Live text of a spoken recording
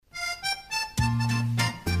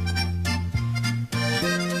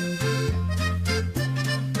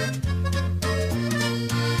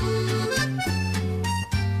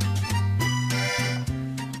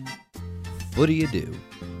What Do You Do?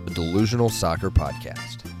 A delusional soccer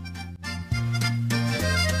podcast.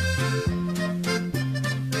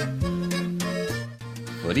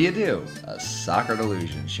 What Do You Do? A soccer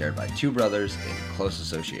delusion shared by two brothers in close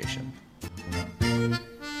association.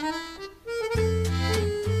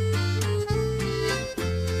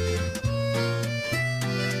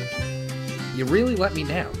 You really let me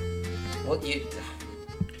down. Well,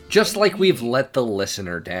 Just like we've let the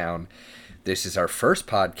listener down. This is our first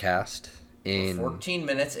podcast in 14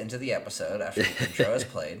 minutes into the episode after the intro is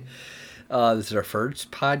played. This is our first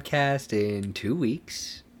podcast in 2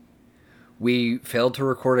 weeks. We failed to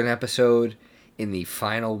record an episode in the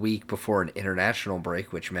final week before an international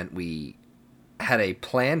break, which meant we had a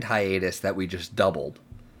planned hiatus that we just doubled.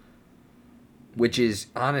 Which is,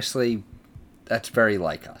 honestly, that's very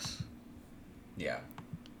like us. Yeah.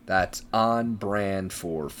 That's on brand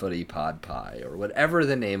for Footy Pod Pie, or whatever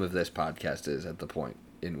the name of this podcast is at the point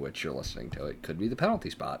in which you're listening to it. Could be The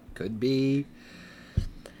Penalty Spot. Could be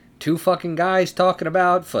two fucking guys talking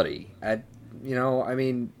about footy. I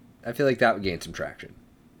feel like that would gain some traction.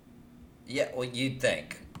 Yeah, well, you'd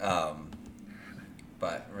think.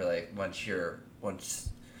 But really, once you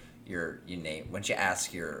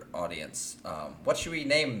ask your audience, what should we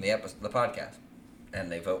name the podcast?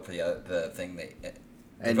 And they vote for the thing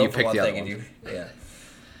and you pick the other one. Yeah,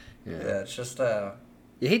 it's just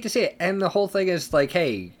You hate to say it, and the whole thing is like,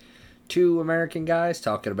 hey, two American guys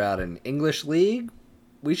talking about an English league.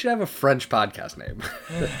 We should have a French podcast name,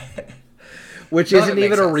 which isn't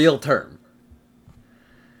even a real term.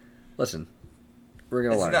 Listen, we're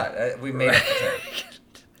gonna learn. It's not. We made up the term.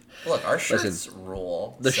 Look, our shirts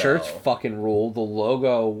rule. The shirts fucking rule. The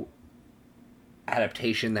logo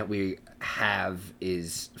adaptation that we have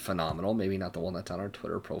is phenomenal. Maybe not the one that's on our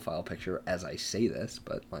Twitter profile picture as I say this,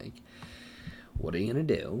 but like, what are you gonna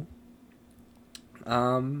do?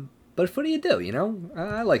 But what do you do? You know,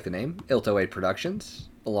 I like the name Ilto 8 Productions,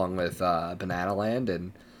 along with Banana Land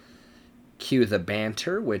and Cue the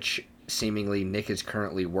Banter, which seemingly Nick is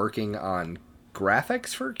currently working on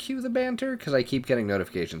graphics for Cue the Banter, because I keep getting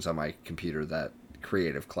notifications on my computer that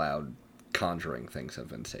Creative Cloud conjuring things have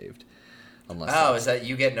been saved. Is that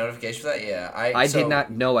you get notifications for that? Yeah, I did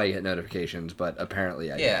not know I get notifications, but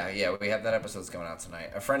apparently I did. Yeah, we have that episode's going out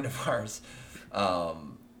tonight. A friend of ours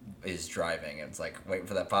is driving and it's like waiting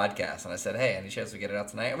for that podcast, and I said, hey, any chance we get it out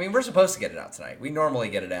tonight? I mean, we're supposed to get it out tonight. We normally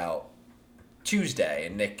get it out Tuesday,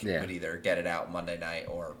 and Nick would either get it out Monday night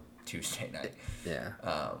or Tuesday night. Yeah.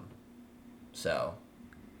 So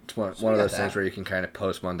it's one of those things where you can kind of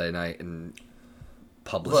post Monday night and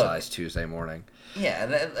publicize Tuesday morning. Yeah,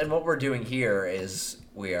 and what we're doing here is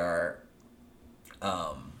we are,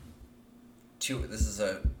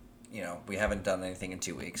 we haven't done anything in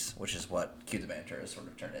 2 weeks, which is what Cue the Banter has sort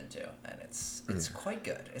of turned into, and it's quite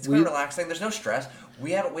good. It's quite relaxing. There's no stress.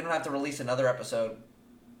 We don't have to release another episode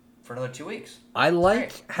for another 2 weeks. I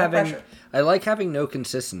like having no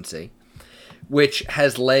consistency, which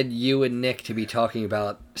has led you and Nick to be talking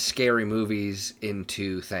about scary movies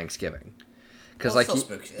into Thanksgiving. Because it's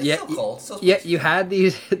still cold. You had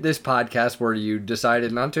this podcast where you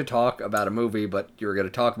decided not to talk about a movie, but you were going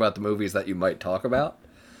to talk about the movies that you might talk about,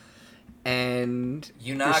 and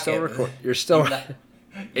you're still recording. You're still.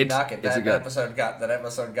 You knock it. That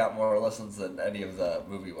episode got more listens than any of the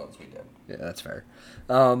movie ones we did. Yeah, that's fair.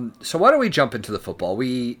 So why don't we jump into the football?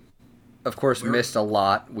 We, of course, missed a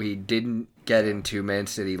lot. We didn't get into Man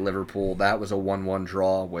City Liverpool. That was a 1-1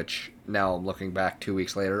 draw, which now I'm looking back 2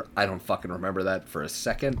 weeks later, I don't fucking remember that for a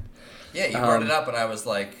second. Yeah, you brought it up, and I was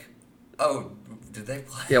like, oh, did they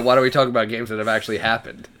play? Yeah, why don't we talk about games that have actually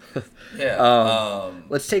happened? Yeah.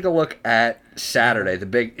 Let's take a look at Saturday. The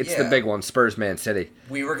big one, Spurs Man City.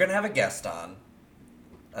 We were gonna have a guest on.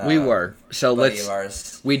 We were. So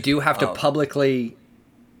we do have to publicly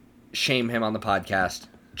shame him on the podcast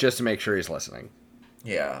just to make sure he's listening.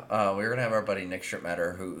 Yeah, we were gonna have our buddy Nick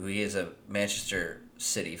Stripmatter, who he is a Manchester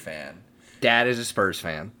City fan. Dad is a Spurs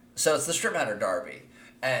fan. So it's the Stripmatter Derby,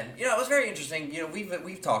 and it was very interesting.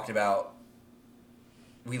 We've talked about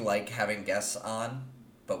we like having guests on,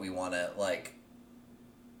 but we want to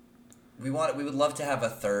we would love to have a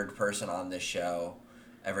third person on this show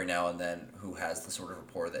every now and then who has the sort of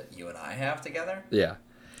rapport that you and I have together. Yeah.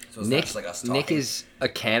 So it's not just like us talking. Nick is a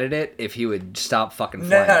candidate if he would stop fucking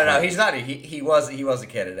flying. No, he's not. He was a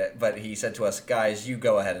candidate, but he said to us, guys, you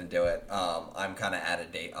go ahead and do it. I'm kind of out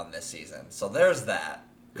of date on this season. So there's that.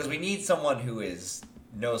 Because we need someone who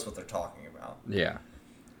knows what they're talking about. Yeah.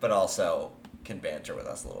 But also can banter with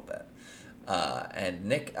us a little bit. And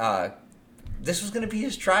Nick, this was going to be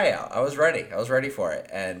his tryout. I was ready for it.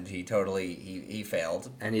 And he totally, he failed.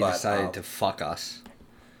 And he decided to fuck us.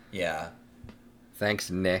 Yeah.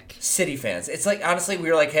 Thanks, Nick. City fans. It's like, honestly, we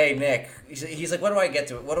were like, hey, Nick. He's like, what do I get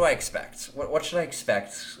to? What do I expect? What should I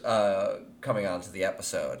expect coming on to the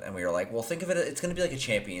episode? And we were like, well, think of it. It's going to be like a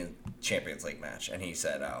Champions League match. And he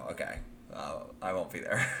said, oh, okay. I won't be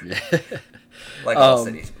there. Yeah. like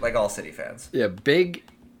all City fans. Yeah, big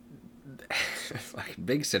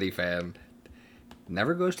City fan.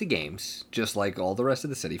 Never goes to games, just like all the rest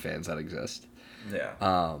of the City fans that exist.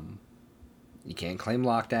 Yeah. You can't claim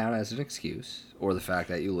lockdown as an excuse, or the fact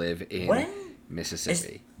that you live in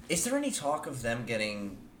Mississippi. Is there any talk of them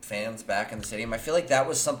getting fans back in the stadium? I feel like that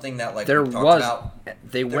was something that we there talked was. about.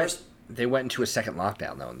 They went into a second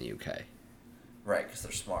lockdown though in the UK. Right, because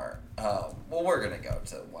they're smart. Well, we're gonna go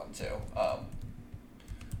to one too.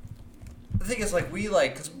 The thing is,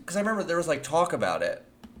 because I remember there was talk about it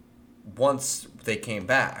once they came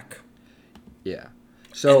back. Yeah.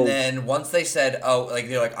 So and then once they said,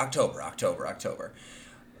 they're like October,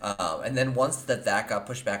 and then once that got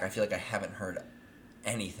pushed back, I feel like I haven't heard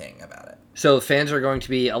anything about it. So fans are going to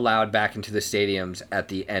be allowed back into the stadiums at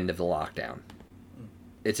the end of the lockdown.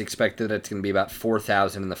 It's expected that it's going to be about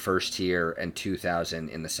 4,000 in the first tier and 2,000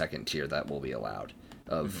 in the second tier that will be allowed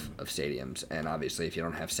of stadiums. And obviously, if you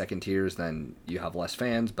don't have second tiers, then you have less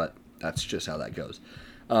fans, but that's just how that goes.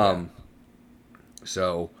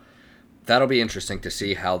 So that'll be interesting to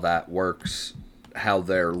see how that works, how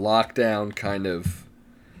their lockdown kind of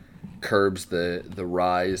curbs the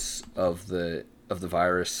rise of the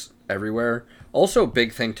virus everywhere. Also, a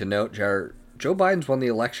big thing to note, Jared, Joe Biden's won the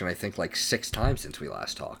election, I think, 6 times since we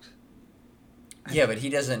last talked. Yeah, but he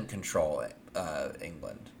doesn't control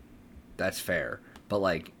England. That's fair.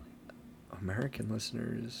 But, American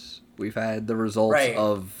listeners, we've had the results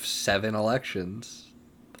of 7 elections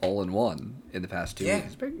all in one in the past 2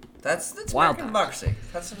 weeks. That's wild American democracy.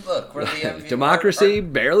 Look, we're the envy. Democracy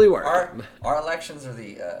barely works. Our elections are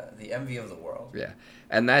the envy of the world. Yeah.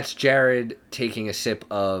 And that's Jared taking a sip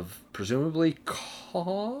of presumably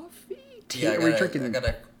coffee? Tea? Yeah,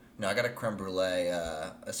 I got a creme brulee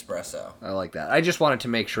espresso. I like that. I just wanted to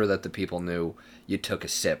make sure that the people knew you took a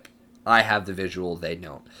sip. I have the visual, they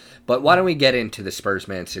don't. But why don't we get into the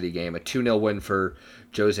Spurs-Man City game? A 2-0 win for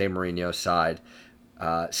Jose Mourinho's side.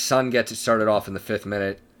 Son gets it started off in the 5th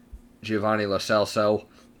minute. Giovanni Lo Celso,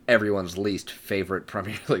 everyone's least favorite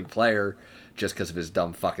Premier League player, just because of his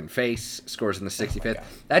dumb fucking face, scores in the 65th. Oh,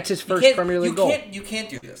 that's his first Premier League goal. You can't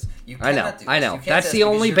do this. I know. That's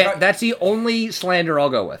the only slander I'll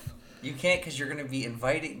go with. You can't, because you're going to be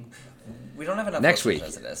inviting. We don't have enough next week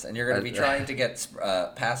to this, and you're going to be trying to get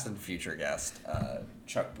past and future guest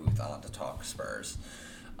Chuck Booth on to talk Spurs.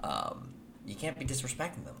 You can't be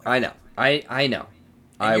disrespecting them. I know. I know.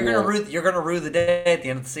 You're gonna rue the day at the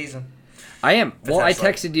end of the season. I am. Well, I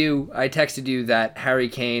texted you that Harry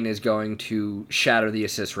Kane is going to shatter the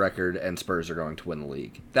assist record and Spurs are going to win the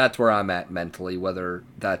league. That's where I'm at mentally. Whether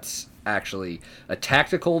that's actually a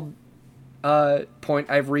tactical point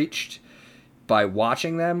I've reached by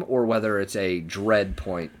watching them, or whether it's a dread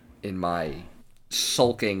point in my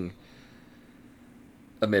sulking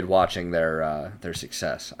amid watching their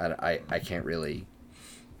success. I can't really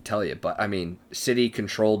tell you, but I mean, City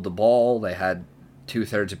controlled the ball. They had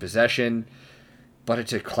 2/3 of possession, but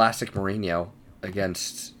it's a classic Mourinho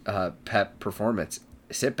against Pep performance.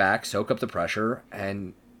 Sit back, soak up the pressure,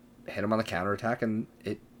 and hit him on the counterattack, and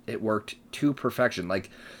it worked to perfection.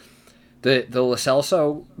 The Lo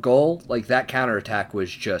Celso goal, that counterattack was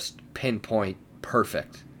just pinpoint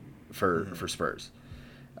perfect for Spurs.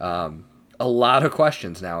 A lot of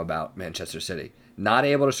questions now about Manchester City. Not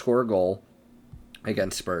able to score a goal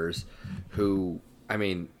against Spurs, who, I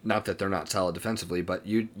mean, not that they're not solid defensively, but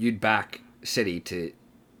you'd back City to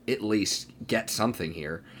at least get something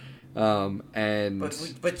here.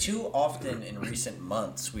 But too often in recent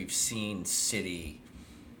months, we've seen City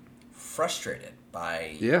frustrated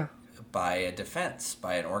by a defense,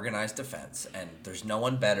 by an organized defense, and there's no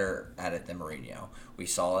one better at it than Mourinho. We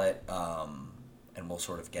saw it, and we'll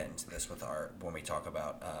sort of get into this when we talk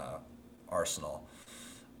about Arsenal.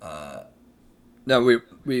 No, we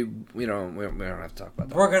don't have to talk about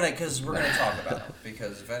that. We're gonna talk about it,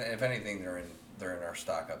 because if anything, they're in our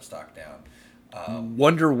stock up, stock down.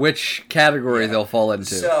 Wonder which category they'll fall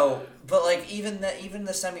into. So, but even the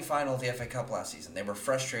semifinal of the FA Cup last season, they were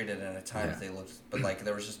frustrated, and at times they looked, but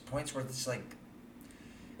there was just points where it's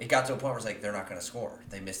it got to a point where it's they're not going to score.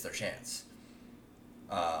 They missed their chance.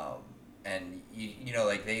 And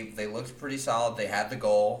they looked pretty solid. They had the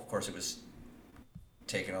goal. Of course, it was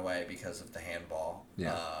taken away because of the handball.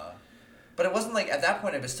 Yeah. But it wasn't at that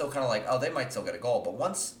point. It was still kind of they might still get a goal. But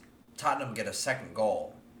once Tottenham get a second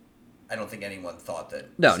goal I don't think anyone thought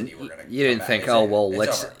that No, City were going to. you didn't think, It's oh it. well, It's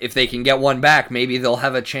let's over. if they can get one back, maybe they'll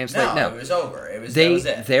have a chance. No, No, it was over. That was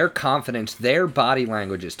it. their confidence, their body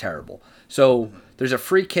language is terrible. So there's a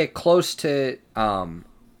free kick close to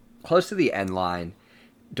the end line.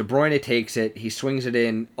 De Bruyne takes it. He swings it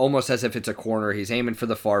in almost as if it's a corner. He's aiming for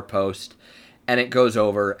the far post, and it goes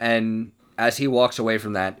over. And as he walks away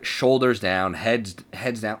from that, shoulders down, heads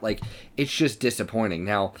down, like it's just disappointing.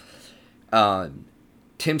 Now,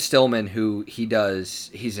 Tim Stillman, who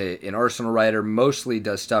he's an Arsenal writer, mostly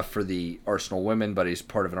does stuff for the Arsenal women, but he's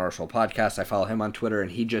part of an Arsenal podcast. I follow him on Twitter, and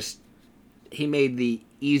he made the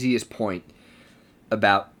easiest point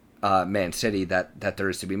about Man City that there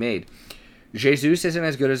is to be made. Jesus isn't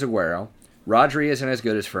as good as Aguero. Rodri isn't as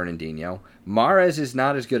good as Fernandinho. Mahrez is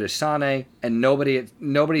not as good as Sané, and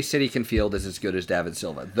nobody City can field is as good as David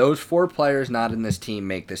Silva. Those 4 players not in this team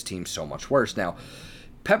make this team so much worse. Now,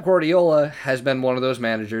 Pep Guardiola has been one of those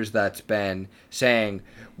managers that's been saying,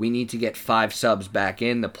 we need to get 5 subs back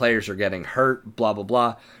in. The players are getting hurt, blah, blah,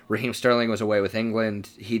 blah. Raheem Sterling was away with England.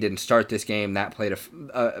 He didn't start this game. That played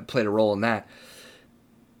a role in that.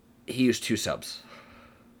 He used 2 subs.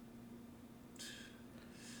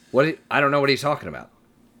 I don't know what he's talking about.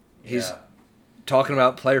 He's talking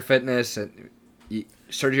about player fitness, and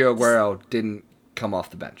Sergio Aguero didn't come off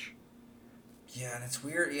the bench. Yeah, and it's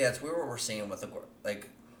weird. Yeah, it's weird what we're seeing with Aguero.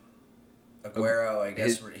 I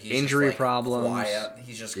guess he's injury just, problems. Quiet.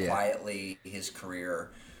 He's just quietly his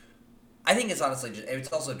career. I think it's honestly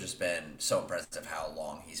it's also just been so impressive how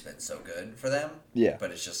long he's been so good for them. Yeah.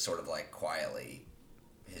 But it's just sort of like quietly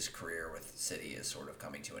his career with City is sort of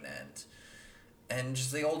coming to an end. And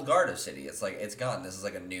just the old guard of City, it's like it's gone. This is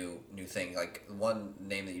like a new thing. Like one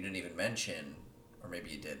name that you didn't even mention, or maybe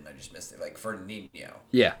you did and I just missed it. Like Fernandinho.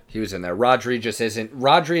 Yeah, he was in there. Rodri just isn't.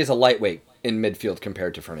 Rodri is a lightweight in midfield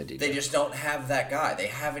compared to Fernandinho. They just don't have that guy. They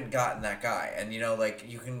haven't gotten that guy. And like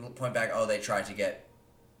you can point back. Oh, they tried to get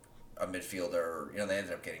a midfielder. They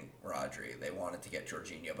ended up getting Rodri. They wanted to get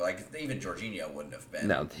Jorginho, but like even Jorginho wouldn't have been.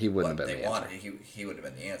 No, he wouldn't have been they the wanted. answer. He would have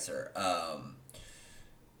been the answer.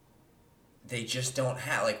 They just don't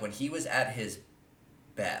have when he was at his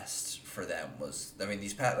best for them was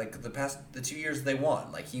the 2 years they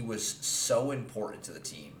won he was so important to the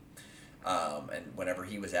team, and whenever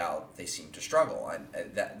he was out they seemed to struggle, and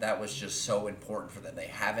that was just so important for them. They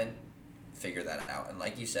haven't figured that out, and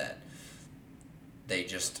like you said,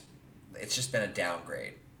 it's just been a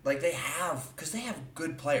downgrade. They have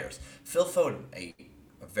good players. Phil Foden, a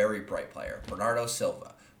very bright player. Bernardo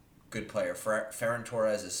Silva, good player. Ferran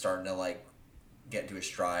Torres is starting to get into his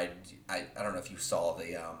stride. I don't know if you saw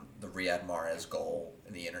the Riyad Mahrez goal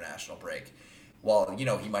in the international break. While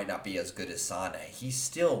he might not be as good as Sané, he's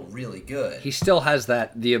still really good. He still has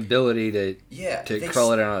the ability to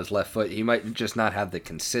curl it on his left foot. He might just not have the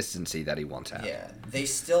consistency that he once had. Yeah, they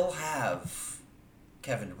still have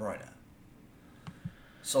Kevin De Bruyne.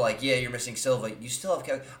 So you're missing Silva. You still have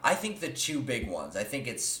Kevin. I think the 2 big ones. I think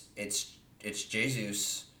it's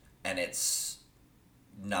Jesus, and it's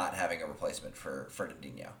not having a replacement for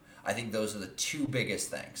Fernandinho. I think those are the 2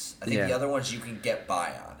 biggest things. I think the other ones you can get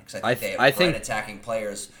by on, because I think they have bright attacking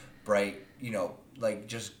players, bright,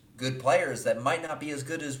 just good players that might not be as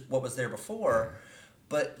good as what was there before.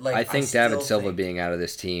 But I think David Silva being out of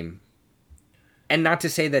this team, and not to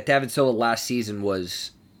say that David Silva last season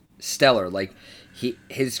was stellar.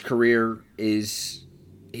 His career he's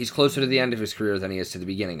closer to the end of his career than he is to the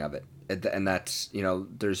beginning of it. And that's,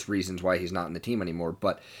 there's reasons why he's not in the team anymore,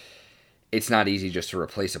 but it's not easy just to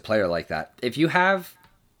replace a player like that. If you have,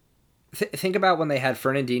 think about when they had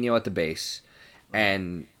Fernandinho at the base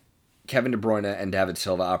and Kevin De Bruyne and David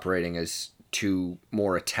Silva operating as 2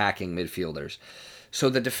 more attacking midfielders. So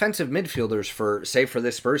the defensive midfielders for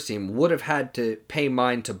this Spurs team would have had to pay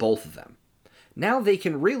mind to both of them. Now they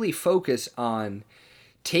can really focus on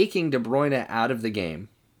taking De Bruyne out of the game,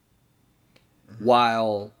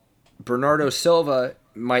 while Bernardo Silva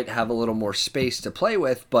might have a little more space to play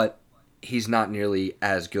with, but he's not nearly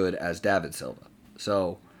as good as David Silva.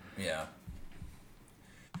 So yeah,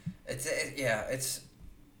 it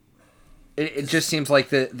just seems like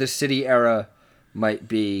the City era might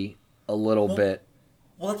be a little bit.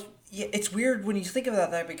 Well, it's weird when you think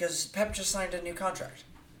about that because Pep just signed a new contract.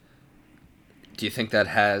 Do you think that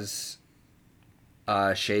has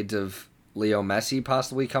shades of Leo Messi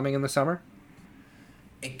possibly coming in the summer?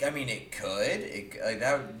 It could.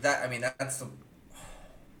 That's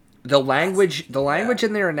the language. The language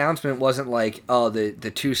in their announcement wasn't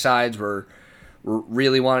the 2 sides were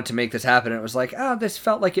really wanted to make this happen. It was this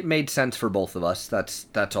felt like it made sense for both of us.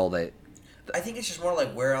 That's all they. I think it's just more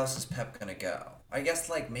where else is Pep gonna go? I guess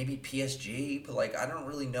like maybe PSG, but like I don't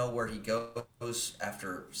really know where he goes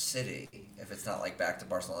after City if it's not like back to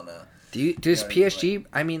Barcelona. Does know what I mean? PSG?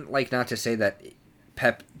 I mean, like not to say that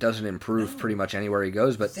Pep doesn't improve pretty much anywhere he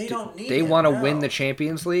goes, but They don't need they him, want to win no. the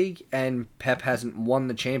Champions League, and Pep hasn't won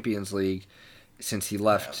the Champions League since he Yeah,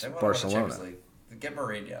 left they want to win the Barcelona. Champions League. Get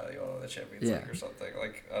Mourinho, they want to win the Champions Yeah. League or something.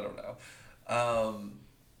 Like I don't know.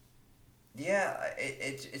 Yeah,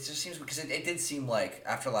 it just seems because it did seem like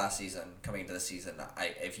after last season coming into the season,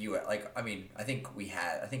 if you like I mean I think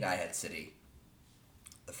I had City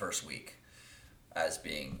the first week as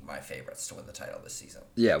being my favorites to win the title this season.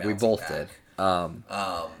 Yeah, we Bouncing both back. did.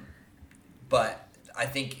 But I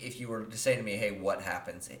think if you were to say to me, hey, what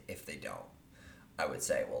happens if they don't? I would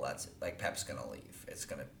say, well, that's like Pep's gonna leave. It's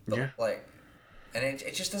gonna Yeah. like, and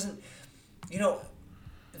it just doesn't. You know,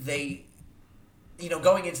 they,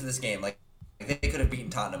 going into this game, like they could have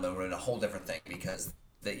beaten Tottenham and won a whole different thing because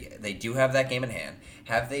they do have that game in hand.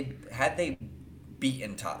 Had they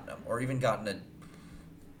beaten Tottenham or even gotten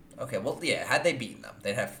had they beaten them,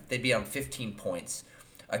 they'd be on 15 points,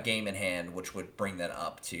 a game in hand, which would bring them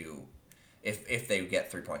up to, if they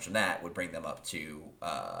get 3 points from that, would bring them up to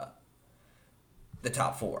the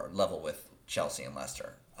top four, level with Chelsea and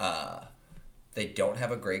Leicester. They don't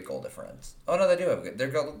have a great goal difference. Oh no, they do have a good. Their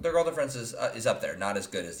goal difference is up there, not as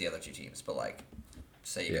good as the other two teams, but like,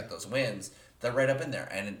 say you get those wins, they're right up in there,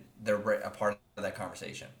 and they're a part of that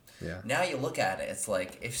conversation. Yeah. Now you look at it, it's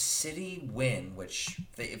like if City win,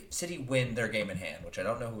 their game in hand, which I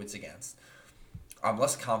don't know who it's against, I'm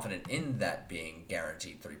less confident in that being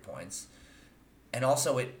guaranteed 3 points, and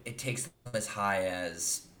also it takes them as high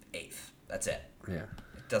as 8th. That's it. Yeah.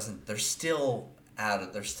 It doesn't. They're still out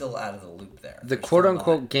of the loop there. The They're quote still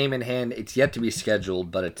unquote not- game in hand, it's yet to be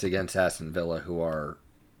scheduled, but it's against Aston Villa, who are.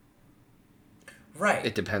 Right.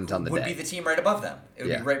 It depends on the would day. be the team right above them. It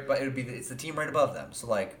would Yeah. be right, but it's the team right above them. So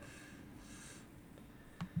like,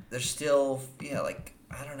 they're still like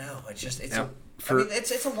I don't know. It's just Now,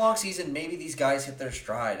 it's a long season. Maybe these guys hit their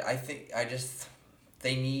stride.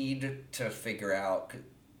 They need to figure out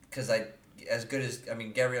because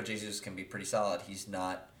Gabriel Jesus can be pretty solid. He's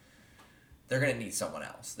not. They're gonna need someone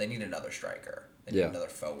else. They need another striker. They need another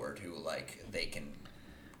forward who like they can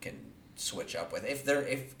switch up with. If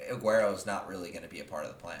Aguero's not really going to be a part of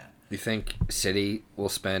the plan. You think City will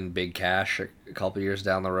spend big cash a couple years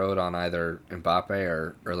down the road on either Mbappe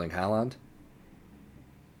or Erling Haaland?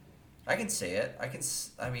 I can see it.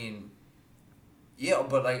 Yeah,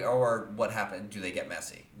 but like, or what happened? Do they get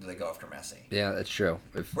Messi? Do they go after Messi? Yeah, that's true.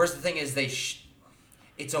 Whereas the thing is,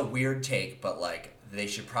 it's a weird take, but like they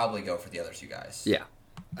should probably go for the other two guys. Yeah,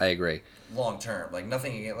 I agree. Long term, like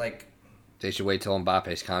nothing like. They should wait till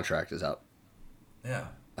Mbappe's contract is up. Yeah.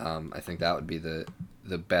 I think that would be the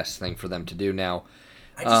best thing for them to do now.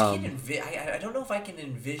 I just can't I don't know if I can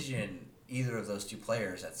envision either of those two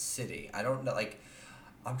players at City. I don't know. Like,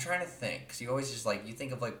 I'm trying to think. Cause you always just like you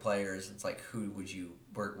think of like players. It's like who would you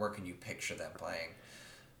where can you picture them playing?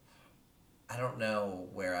 I don't know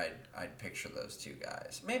where I'd picture those two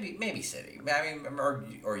guys. Maybe City. I mean,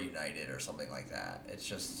 or United or something like that. It's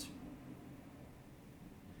just.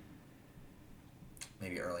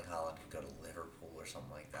 Maybe Erling Haaland could go to Liverpool or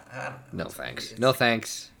something like that. I don't know. No thanks. No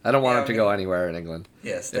thanks. I don't want him to go anywhere in England.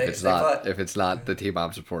 Yes, if it's not the team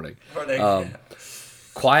I'm supporting.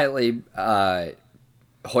 Quietly,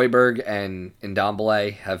 Højbjerg and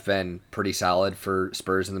Ndombele have been pretty solid for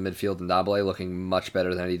Spurs in the midfield. Ndombele looking much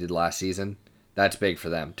better than he did last season. That's big for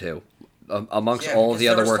them too. Amongst all of the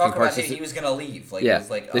other working parts, he was going to leave. Like, yeah, it was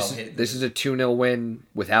like, this is a 2-0 win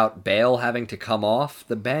without Bale having to come off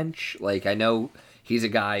the bench. Like, I know he's a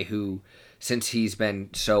guy who, since he's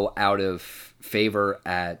been so out of favor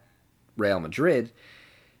at Real Madrid,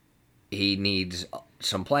 he needs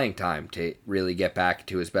some playing time to really get back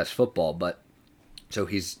to his best football. But so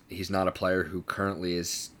he's not a player who currently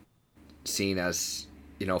is seen as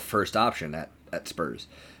first option at Spurs.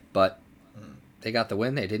 But they got the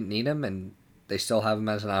win. They didn't need him, and they still have him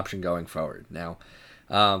as an option going forward. Now,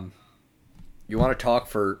 you want to talk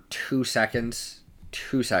for 2 seconds?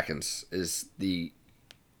 2 seconds is the.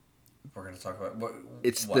 We're going to talk about what?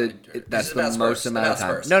 It's what, that's the most amount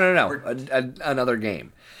of time. No. Another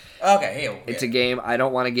game. Okay, it's a game I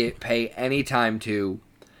don't want to pay any time to.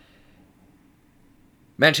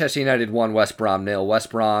 Manchester United won, West Brom 0. West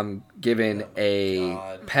Brom given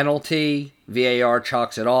a penalty. VAR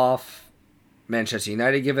chalks it off. Manchester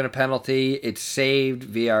United given a penalty. It's saved.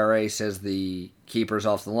 VRA says the keeper's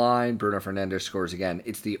off the line. Bruno Fernandes scores again.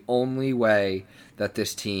 It's the only way that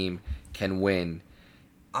this team can win.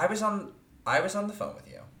 I was on the phone with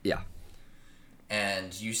you. Yeah.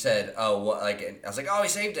 and you said, "Oh, what?" Like, and I was like, "Oh, he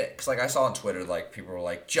saved it," because like I saw on Twitter, like people were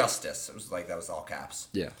like, "Justice." It was like that was all caps.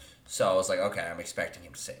 Yeah. So I was like, "Okay, I'm expecting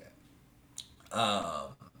him to save it."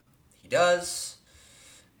 He does,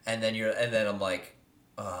 and then I'm like,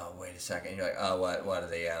 "Oh, wait a second." And you're like, "Oh, what are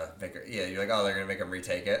they make her?" Yeah, you're like, "Oh, they're gonna make him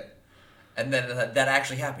retake it," and then that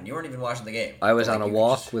actually happened. You weren't even watching the game. I was But, on a like,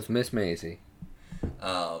 walk with Miss Maisie.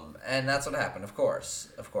 and that's what happened. Of course.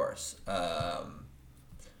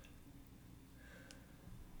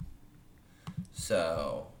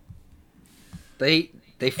 So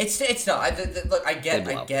it's no. Look, I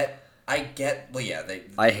get. Well, yeah,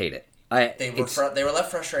 I hate it. they were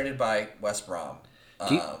left frustrated by West Brom.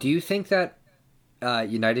 Do you think that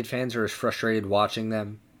United fans are as frustrated watching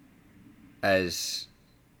them as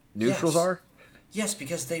neutrals Yes. are? Yes,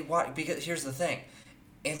 because because here's the thing,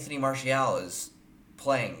 Anthony Martial is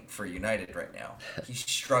playing for United right now. He's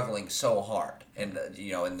struggling so hard, and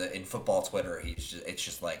in football Twitter, it's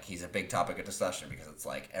just like he's a big topic of discussion because it's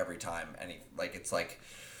like every time it's like,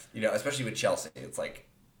 especially with Chelsea, it's like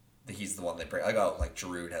he's the one they bring, like, oh, like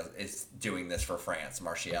Giroud is doing this for France,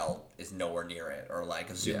 Martial is nowhere near it, or like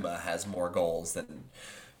Zuma has more goals than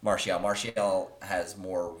Martial. Martial has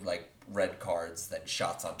more like red cards than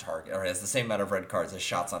shots on target, or has the same amount of red cards as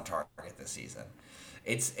shots on target this season.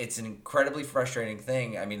 It's an incredibly frustrating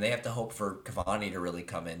thing. I mean, they have to hope for Cavani to really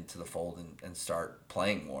come into the fold and start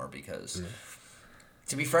playing more because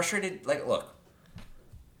to be frustrated, like, look,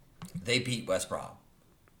 they beat West Brom.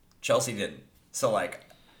 Chelsea didn't. So, like,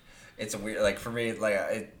 it's a weird, like, for me,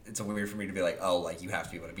 like, it's a weird for me to be like, oh, like, you have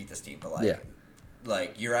to be able to beat this team. But, like,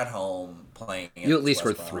 like you're at home playing against You at least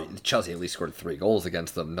West scored Brom. 3. Chelsea at least scored 3 goals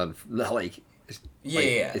against them. None, like,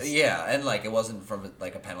 Yeah, and like it wasn't from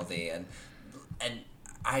like a penalty, and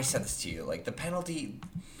I said this to you, like the penalty.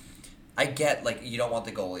 I get like you don't want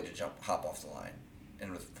the goalie to hop off the line,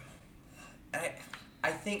 and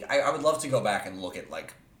I think I would love to go back and look at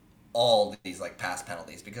like all these like past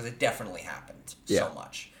penalties because it definitely happened so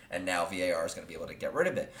much, and now VAR is going to be able to get rid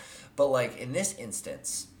of it, but like in this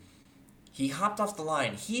instance, he hopped off the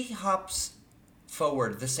line. He hops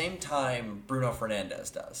forward the same time Bruno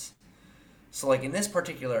Fernandes does. So, like, in this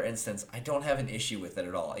particular instance, I don't have an issue with it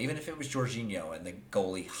at all. Even if it was Jorginho and the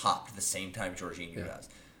goalie hopped the same time Jorginho does.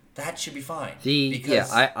 That should be fine.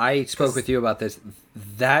 I spoke with you about this.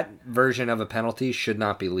 That version of a penalty should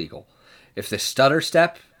not be legal. If the stutter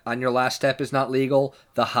step on your last step is not legal,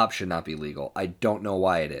 the hop should not be legal. I don't know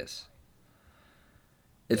why it is.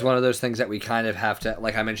 It's one of those things that we kind of have to,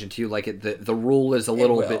 like I mentioned to you, like the rule is a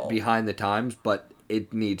little bit behind the times, but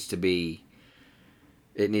it needs to be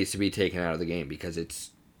taken out of the game because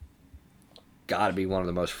it's got to be one of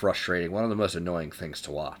the most frustrating, one of the most annoying things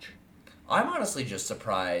to watch. I'm honestly just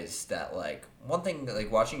surprised that, like, one thing, like,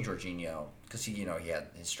 watching Jorginho, because he had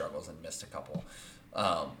his struggles and missed a couple.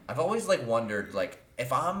 I've always, like, wondered, like,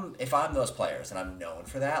 if I'm those players and I'm known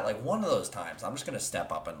for that, like, one of those times I'm just going to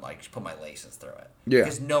step up and, like, put my laces through it. Yeah.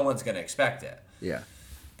 Because no one's going to expect it. Yeah.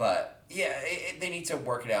 But yeah, they need to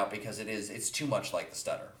work it out because it's too much like the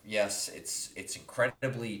stutter. Yes, it's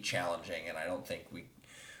incredibly challenging, and I don't think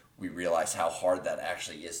we realize how hard that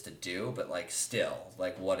actually is to do. But like still,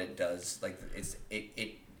 like what it does, like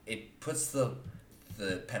it puts the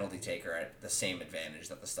penalty taker at the same advantage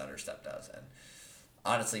that the stutter step does, and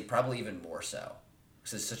honestly, probably even more so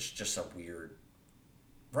because it's just a weird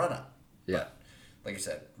run up. Yeah, but, like you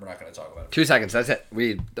said, we're not going to talk about it. 2 seconds. That's it.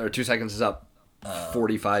 Our 2 seconds is up.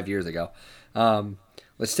 45 years ago.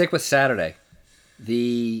 Let's stick with Saturday.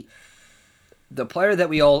 The player that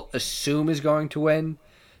we all assume is going to win,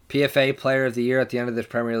 PFA Player of the Year at the end of this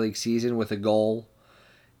Premier League season with a goal,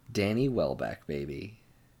 Danny Welbeck, baby.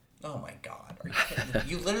 Oh my God! Are you kidding?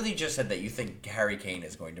 You literally just said that you think Harry Kane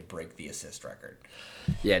is going to break the assist record.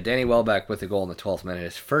 Yeah, Danny Welbeck with a goal in the 12th minute.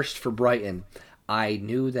 His first for Brighton. I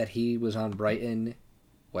knew that he was on Brighton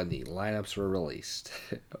when the lineups were released,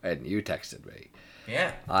 and you texted me.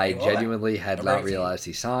 Yeah. I genuinely had not realized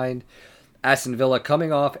he signed. Aston Villa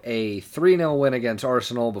coming off a 3-0 win against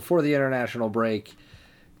Arsenal before the international break,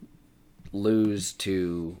 lose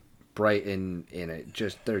to Brighton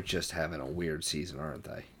they're just having a weird season, aren't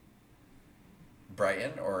they?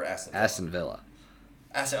 Brighton or Aston Villa? Aston Villa.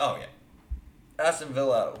 Oh yeah. Aston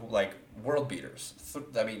Villa, like world beaters.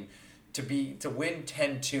 I mean, to win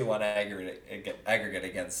 10-2 on aggregate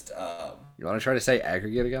against you want to try to say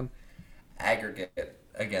aggregate again? Aggregate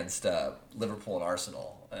against Liverpool and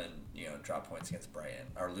Arsenal, and drop points against Brighton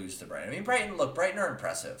or lose to Brighton. I mean, Brighton are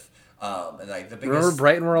impressive. And like the biggest. Remember,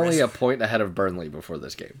 Brighton were only a point ahead of Burnley before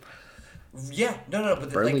this game. Yeah, no,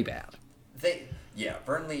 but Burnley bad. Yeah,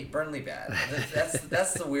 Burnley bad.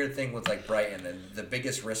 That's the weird thing with like Brighton, and the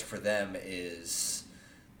biggest risk for them is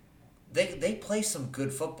they play some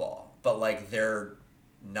good football, but like they're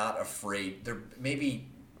not afraid. They're maybe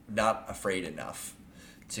not afraid enough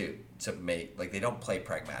to make, like, they don't play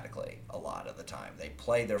pragmatically a lot of the time. They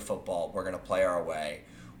play their football. We're gonna play our way.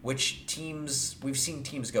 Which teams, we've seen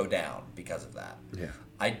teams go down because of that. Yeah.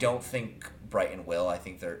 I don't think Brighton will. I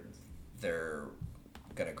think they're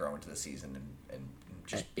gonna grow into the season and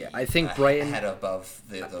just I think Brighton head above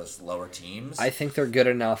those lower teams. I think they're good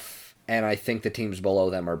enough, and I think the teams below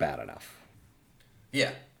them are bad enough.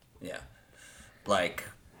 Yeah. Like,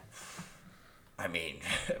 I mean,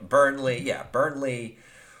 Burnley,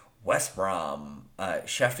 West Brom,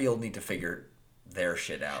 Sheffield need to figure their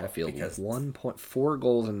shit out. Sheffield, because 4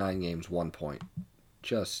 goals in 9 games, 1 point.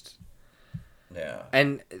 Just... Yeah.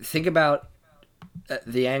 And think about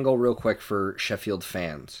the angle real quick for Sheffield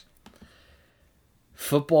fans.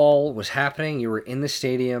 Football was happening. You were in the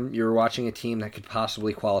stadium. You were watching a team that could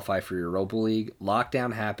possibly qualify for Europa League.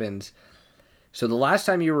 Lockdown happens. So the last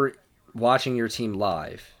time you were watching your team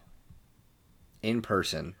live, in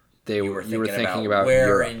person, you were thinking about where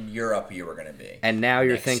Europe. in Europe you were going to be. And now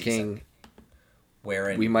you're thinking,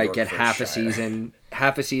 where we might get half a season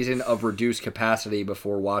of reduced capacity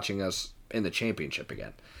before watching us in the championship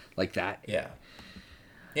again, like that. Yeah,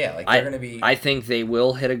 like they're going to be. I think they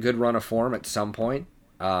will hit a good run of form at some point.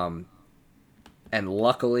 And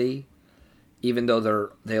luckily, even though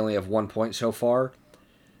they only have 1 point so far,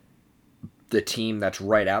 the team that's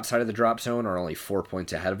right outside of the drop zone are only 4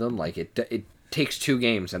 points ahead of them. Like it takes 2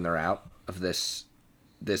 games and they're out of this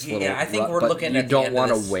little. Yeah, I think we're looking at. You don't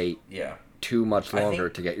want to wait. Yeah. Too much longer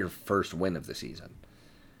to get your first win of the season.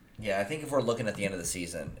 Yeah, I think if we're looking at the end of the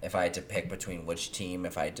season, if I had to pick between which team,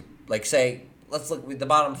 if I had to, like, say, let's look at the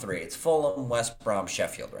bottom 3. It's Fulham, West Brom,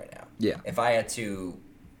 Sheffield right now. Yeah. If I had to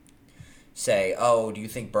say, oh, do you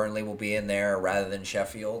think Burnley will be in there rather than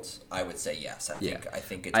Sheffield? I would say yes. I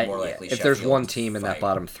think it's more likely if Sheffield. There's one team in that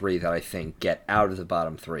bottom 3 that I think get out of the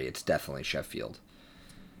bottom 3, it's definitely Sheffield.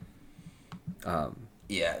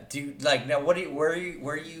 Yeah. Where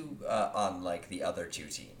are you on like the other 2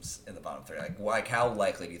 teams in the bottom 3? Like how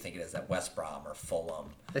likely do you think it is that West Brom or Fulham?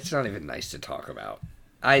 It's not even nice to talk about.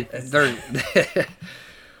 I think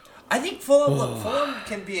Fulham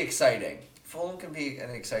can be exciting. Fulham can be an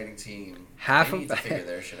exciting team. They need to figure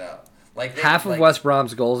their shit out. Half of West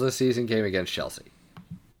Brom's goals this season came against Chelsea.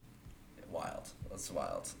 Wild. That's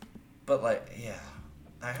wild. But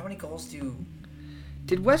how many goals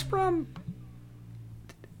did West Brom?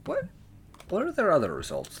 What are their other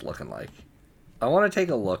results looking like? I want to take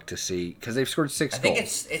a look to see because they've scored 6 goals. I think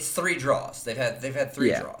it's 3 draws. They've had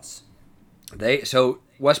 3 draws. So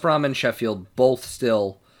West Brom and Sheffield both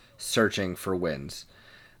still searching for wins.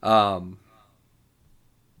 Burnley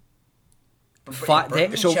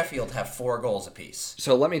and Sheffield have 4 goals apiece.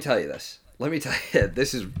 So let me tell you this.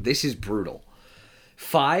 This is brutal.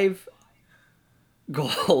 5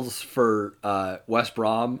 goals for West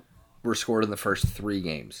Brom were scored in the first 3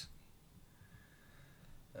 games.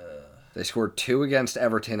 They scored 2 against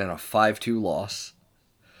Everton and a 5-2 loss.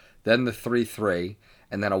 Then the 3-3,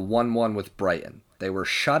 and then a 1-1 with Brighton. They were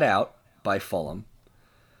shut out by Fulham.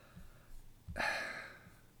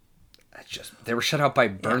 They were shut out by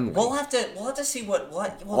Burnley. Yeah, we'll have to see Burnley. We'll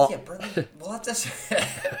have to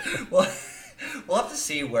we'll have to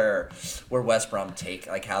see where West Brom take,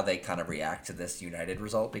 like, how they kind of react to this United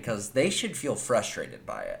result, because they should feel frustrated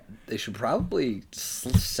by it. They should probably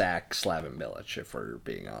sack Slaven Bilic, if we're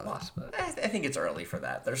being honest. Well, I think it's early for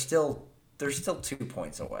that. They're still 2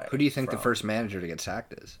 points away. Who do you think the first manager to get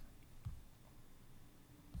sacked is?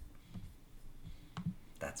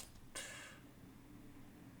 That's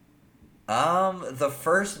the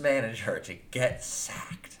first manager to get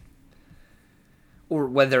sacked. Or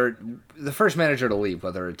whether the first manager to leave,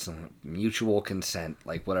 whether it's mutual consent,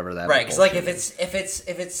 like whatever that. Right, because like if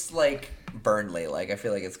it's like Burnley, like I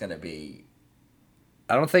feel like it's gonna be.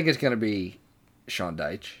 I don't think it's gonna be Sean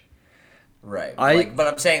Dyche. Right, but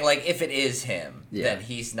I'm saying, like, if it is him, then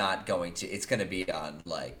he's not going to. It's gonna be on,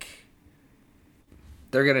 like.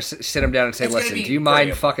 They're gonna sit him down and say, "Listen, do you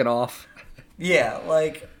mind fucking off?" Yeah,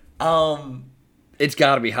 like, it's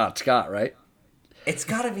got to be Hot Scott, right? It's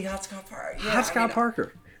got to be Hot Scott Parker. Yeah, Hot Scott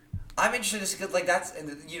Parker. I'm interested to see, like, that's,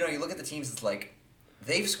 you look at the teams, it's like,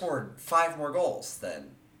 they've scored 5 more goals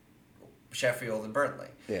than Sheffield and Burnley.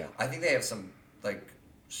 Yeah. I think they have some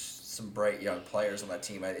some bright young players on that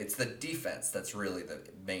team. It's the defense that's really the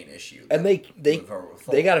main issue. And they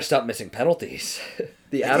got to stop missing penalties.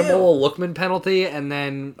 The Ademola Lookman penalty, and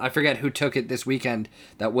then I forget who took it this weekend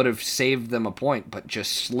that would have saved them a point, but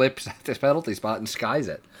just slips at this penalty spot and skies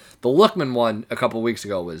it. The Lookman one a couple weeks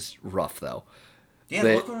ago was rough though. Yeah, the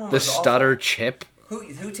Lookman one was stutter awful. chip.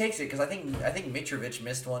 Who takes it? Because I think Mitrovic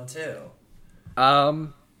missed one too.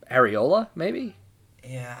 Areola maybe.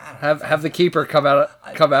 Yeah, I don't know. Have the keeper come out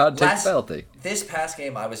and take the penalty. This past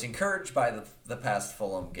game, I was encouraged by the past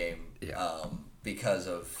Fulham game because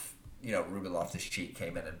of Ruben Loftus-Cheek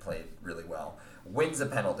came in and played really well. Wins a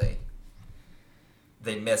penalty,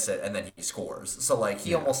 they miss it, and then he scores. So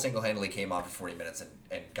he almost single-handedly came on for 40 minutes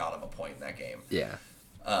and got him a point in that game. Yeah,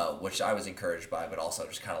 which I was encouraged by, but also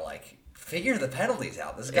just kind of figure the penalties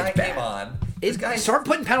out. This guy came on. Start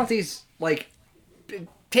putting penalties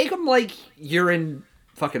take them like you're in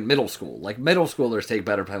fucking middle school. Like middle schoolers take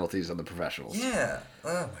better penalties than the professionals. Yeah.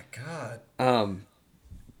 Oh my god.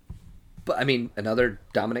 But I mean, another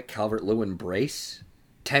Dominic Calvert-Lewin brace.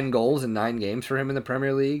 10 goals in 9 games for him in the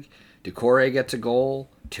Premier League. Doucouré gets a goal.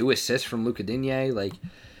 2 assists from Luca Digne.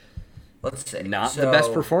 Let's see. Not the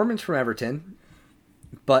best performance from Everton,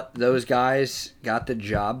 but those guys got the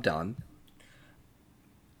job done.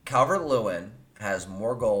 Calvert-Lewin has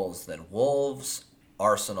more goals than Wolves,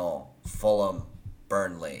 Arsenal, Fulham,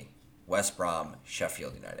 Burnley, West Brom,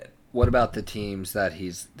 Sheffield United. What about the teams that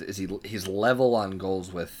he's level on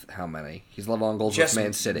goals with? How many? He's level on goals with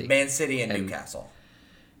Man City. Man City and Newcastle.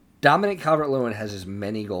 Dominic Calvert-Lewin has as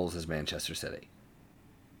many goals as Manchester City.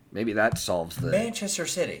 Maybe that solves the Manchester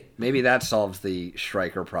City. Maybe that solves the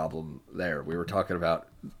striker problem there. We were talking about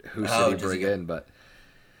who City bring in, but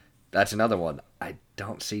that's another one. I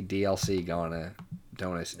don't see DLC going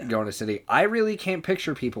to City. I really can't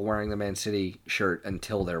picture people wearing the Man City shirt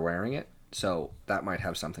until they're wearing it, so that might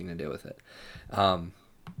have something to do with it.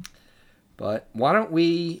 But why don't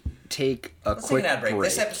we take a quick break?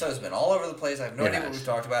 This episode has been all over the place. I have no idea what we've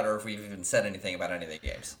talked about or if we've even said anything about any of the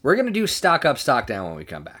games. We're going to do stock up, stock down when we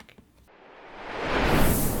come back.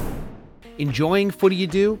 Enjoying Footy You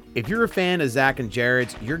Do? If you're a fan of Zach and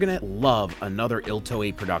Jared's, you're going to love another Ilto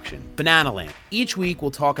 8 production, Bananaland. Each week, we'll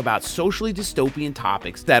talk about socially dystopian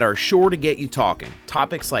topics that are sure to get you talking.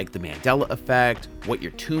 Topics like the Mandela effect, what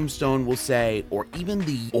your tombstone will say, or even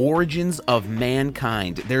the origins of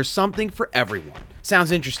mankind. There's something for everyone.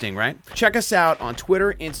 Sounds interesting, right? Check us out on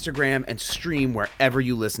Twitter, Instagram, and stream wherever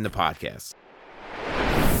you listen to podcasts.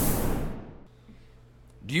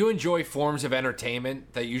 Do you enjoy forms of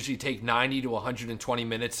entertainment that usually take 90 to 120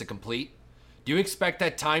 minutes to complete? Do you expect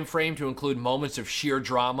that time frame to include moments of sheer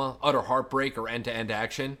drama, utter heartbreak, or end-to-end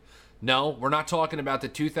action? No, we're not talking about the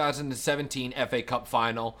 2017 FA Cup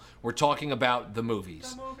final. We're talking about the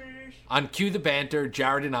movies. On Cue the Banter,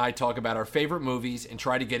 Jared and I talk about our favorite movies and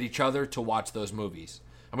try to get each other to watch those movies.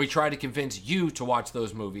 And we try to convince you to watch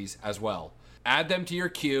those movies as well. Add them to your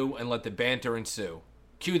queue and let the banter ensue.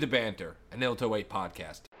 Cue the Banter, an Ilto 8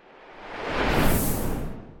 podcast.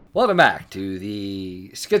 Welcome back to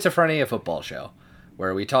the Schizophrenia Football Show,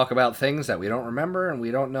 where we talk about things that we don't remember and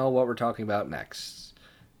we don't know what we're talking about next.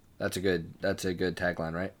 That's a good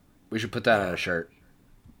tagline, right? We should put that on a shirt.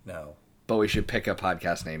 No. But we should pick a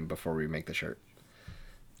podcast name before we make the shirt.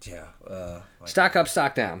 Yeah. Stock up,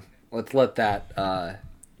 stock down. Let's let that...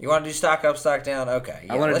 You want to do stock up, stock down? Okay.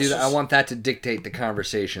 Yeah, I want to do that. I want that to dictate the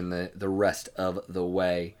conversation the rest of the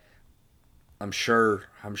way. I'm sure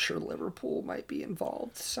Liverpool might be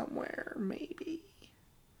involved somewhere, maybe.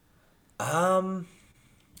 Let's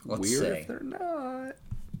Weird see. if they're not.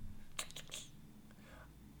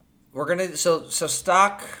 We're gonna so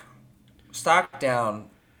stock down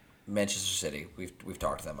Manchester City. We've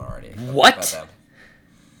talked to them already. What? About them.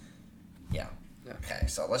 Yeah. Okay,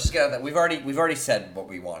 so let's just get at that. We've already said what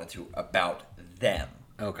we wanted to about them.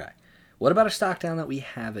 Okay. What about a stock down that we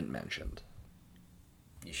haven't mentioned?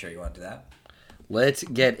 You sure you want to do that? Let's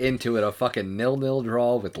get into it. A fucking 0-0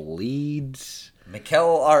 draw with Leeds.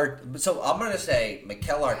 So I'm going to say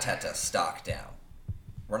Mikel Arteta stock down.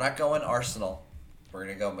 We're not going Arsenal. We're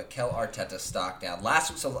going to go Mikel Arteta stock down.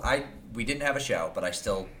 We didn't have a show, but I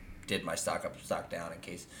still did my stock up, stock down in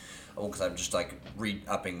case... because I'm just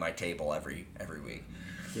re-upping my table every week.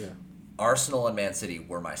 Yeah. Arsenal and Man City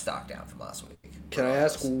were my stock down from last week. Can I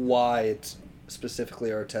ask why it's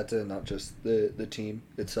specifically Arteta and not just the team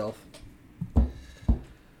itself?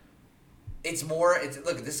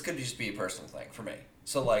 Look, this could just be a personal thing for me.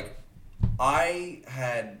 So I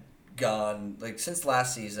had gone since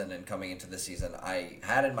last season and coming into this season, I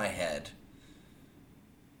had in my head,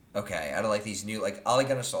 okay, out of these new Ole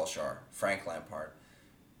Gunnar Solskjaer, Frank Lampard,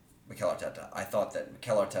 Mikel Arteta. I thought that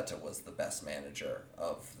Mikel Arteta was the best manager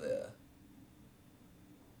of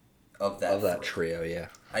that trio, yeah.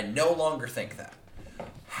 I no longer think that.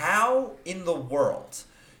 How in the world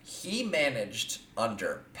he managed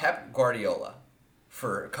under Pep Guardiola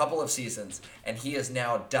for a couple of seasons, and he is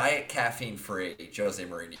now diet caffeine-free Jose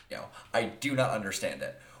Mourinho? I do not understand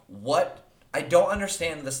it. I don't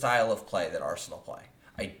understand the style of play that Arsenal play.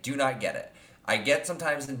 I do not get it. I get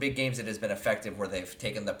sometimes in big games it has been effective where they've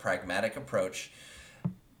taken the pragmatic approach,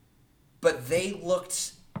 but they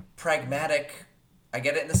looked pragmatic. I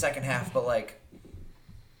get it in the second half, but like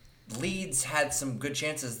Leeds had some good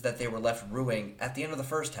chances that they were left ruining at the end of the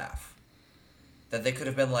first half. That they could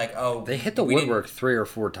have been like, oh, they hit the woodwork 3 or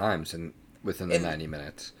 4 times within the 90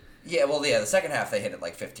 minutes. Yeah, well, yeah, the second half they hit it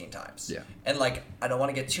like 15 times. Yeah. And like, I don't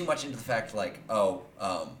want to get too much into the fact like,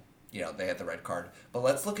 they had the red card, but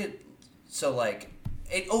let's look at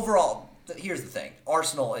overall. Here's the thing: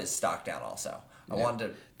 Arsenal is stocked down. Also, I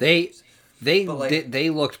wanted to. They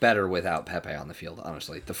looked better without Pepe on the field,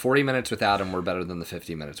 honestly. The 40 minutes without him were better than the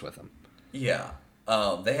 50 minutes with him. Yeah.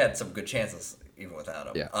 They had some good chances even without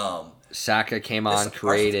him. Yeah. Saka came on,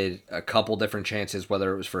 created a couple different chances,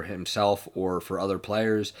 whether it was for himself or for other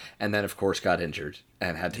players, and then, of course, got injured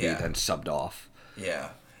and had to be then subbed off.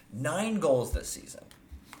 Yeah. 9 goals this season.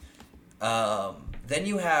 Then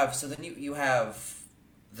you have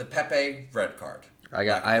the Pepe red card. I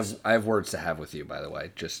have words to have with you, by the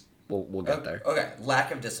way. Just we'll get there. Okay.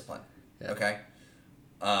 Lack of discipline. Yeah. Okay.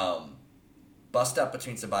 Bust up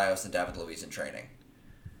between Ceballos and David Luiz in training.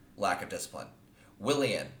 Lack of discipline.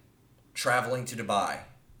 Willian traveling to Dubai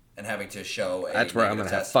and having to show a That's where I'm going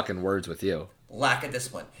to have test. fucking words with you. Lack of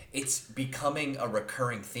discipline. It's becoming a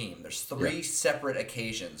recurring theme. There's 3 separate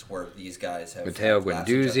occasions where these guys have... Matteo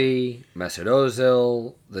Guendouzi, Mesut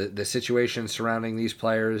Ozil, the situation surrounding these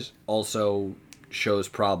players also shows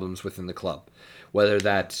problems within the club. Whether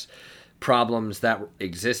that's problems that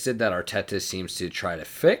existed that Arteta seems to try to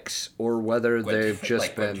fix, or whether they've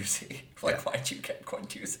just been... Guendouzi. Why'd you get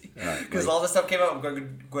Guendouzi? Because all this stuff came out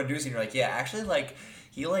with Guendouzi, and you're like, yeah, actually, like...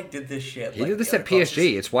 He did this shit. He did this at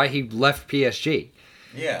PSG. It's why he left PSG.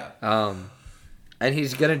 Yeah. And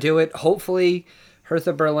he's gonna do it. Hopefully,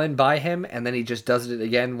 Hertha Berlin buy him, and then he just does it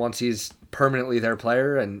again once he's permanently their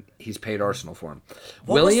player, and he's paid Arsenal for him.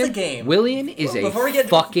 What was the game? Willian is a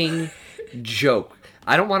fucking joke.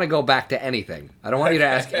 I don't want to go back to anything. I don't want you to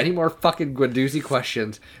ask any more fucking Guendouzi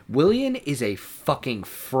questions. Willian is a fucking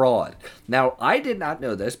fraud. Now, I did not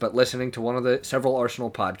know this, but listening to one of the several Arsenal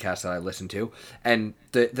podcasts that I listened to, and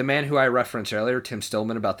the man who I referenced earlier, Tim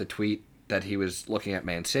Stillman, about the tweet that he was looking at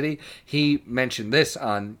Man City, he mentioned this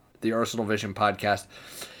on the Arsenal Vision podcast.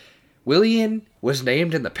 Willian was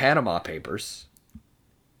named in the Panama Papers.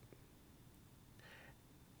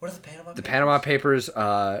 What are the Panama Papers? The Panama Papers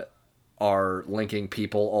are linking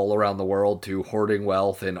people all around the world to hoarding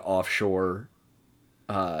wealth in offshore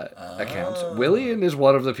accounts. Willian is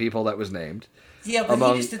one of the people that was named. Yeah, but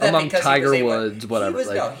he just did that because Tiger he was Woods,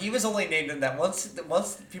 whatever. He was only named in that once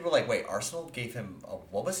people were like, wait, Arsenal gave him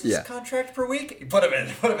what was his contract per week? He put him in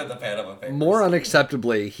the Panama Papers. More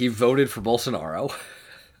unacceptably, he voted for Bolsonaro.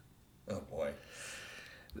 Oh boy.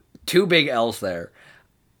 2 big L's there.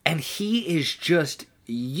 And he is just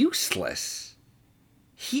useless.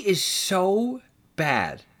 He is so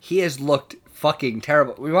bad. He has looked fucking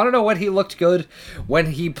terrible. We want to know when he looked good?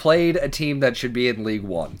 When he played a team that should be in League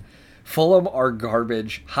One. Fulham are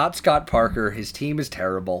garbage. Hot Scott Parker, his team is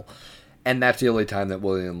terrible. And that's the only time that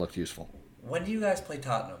Willian looked useful. When do you guys play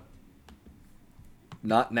Tottenham?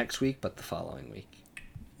 Not next week, but the following week.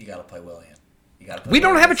 You got to play Willian. We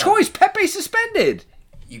don't have a choice. Pepe's suspended.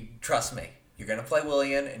 You trust me. You're gonna play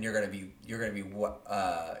Willian, and you're gonna be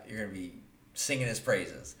singing his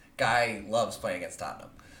praises. Guy loves playing against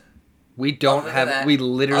Tottenham. We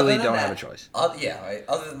literally don't have a choice.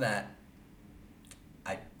 Other than that,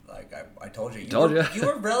 I told you. You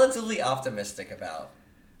were relatively optimistic about.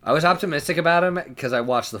 I was optimistic about him because I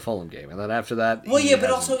watched the Fulham game, and then after that. Well, yeah, but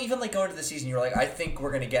also even like going to the season, you're like, I think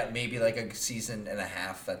we're gonna get maybe like a season and a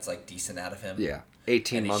half that's like decent out of him. Yeah,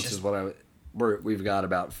 18 months is what we've got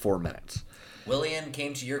about 4 minutes. Willian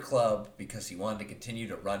came to your club because he wanted to continue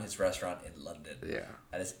to run his restaurant in London. Yeah.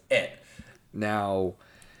 That is it. Now,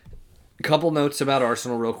 a couple notes about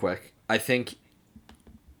Arsenal real quick. I think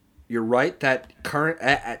you're right that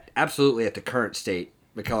absolutely at the current state,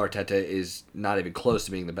 Mikel Arteta is not even close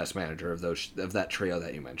to being the best manager of that trio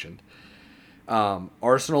that you mentioned.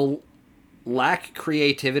 Arsenal lack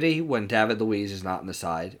creativity when David Luiz is not on the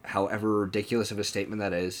side. However ridiculous of a statement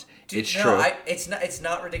that is, it's true. It's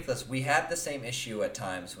not ridiculous. We had the same issue at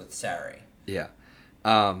times with Sarri. Yeah.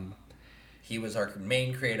 He was our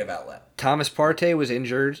main creative outlet. Thomas Partey was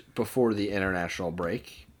injured before the international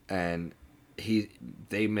break, and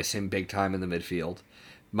they miss him big time in the midfield.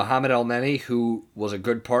 Mohamed El-Neni, who was a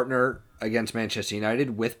good partner against Manchester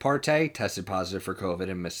United with Partey, tested positive for COVID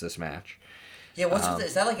and missed this match. Yeah,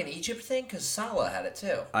 is that like an Egypt thing? Because Salah had it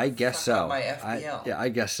too. I guess Fuck so. up my FPL. I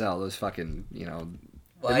guess so. Those fucking,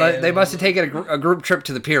 Well, they must have taken a group trip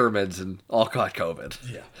to the pyramids and all caught COVID.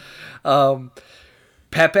 Yeah.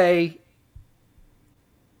 Pepe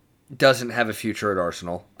doesn't have a future at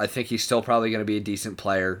Arsenal. I think he's still probably going to be a decent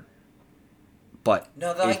player, but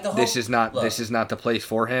this is not the place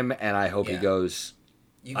for him. And I hope he goes.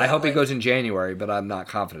 He goes in January, but I'm not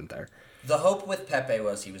confident there. The hope with Pepe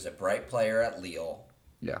was he was a bright player at Lille.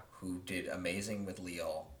 Yeah. Who did amazing with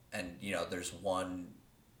Lille, and there's one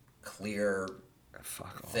clear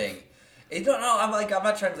thing. I'm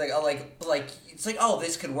not trying to it's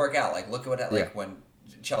this could work out. Like look at what when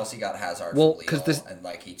Chelsea got Hazard from Lille, and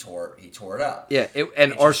he tore it up. Yeah,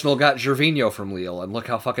 and Arsenal got Gervinho from Lille, and look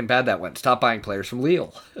how fucking bad that went. Stop buying players from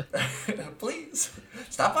Lille. Please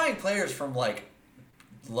stop buying players from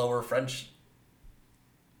lower French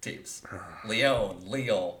teams. Lyon,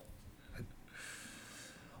 Lille.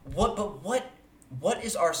 What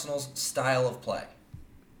is Arsenal's style of play?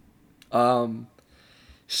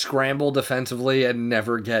 Scramble defensively and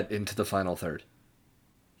never get into the final third.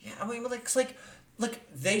 Yeah, I mean, it's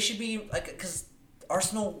they should be because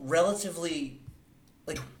Arsenal relatively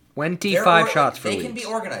 25 shots for Leeds. They can be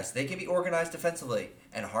organized. They can be organized defensively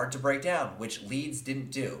and hard to break down, which Leeds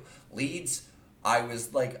didn't do. Leeds, I was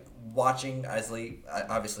watching Isley.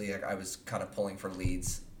 Obviously, I was kind of pulling for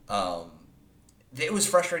Leeds. It was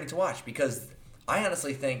frustrating to watch because I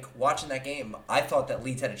honestly think watching that game, I thought that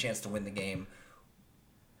Leeds had a chance to win the game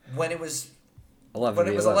when it was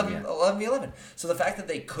 11-11. So the fact that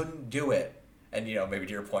they couldn't do it, and maybe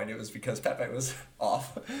to your point, it was because Pepe was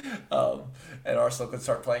off, and Arsenal could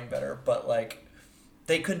start playing better. But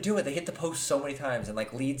they couldn't do it. They hit the post so many times, and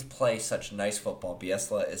Leeds play such nice football.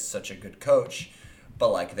 Bielsa is such a good coach,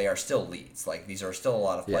 but they are still Leeds. These are still a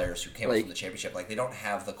lot of players who came up from the championship. They don't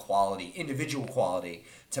have the quality, individual quality,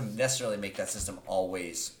 to necessarily make that system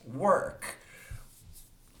always work.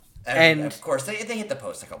 And of course, they hit the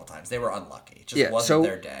post a couple times. They were unlucky. It just wasn't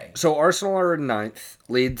their day. So Arsenal are in 9th.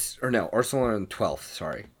 Arsenal are in 12th,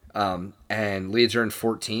 sorry. And Leeds are in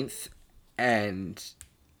 14th. And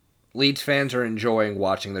Leeds fans are enjoying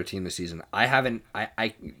watching their team this season. I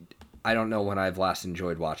don't know when I've last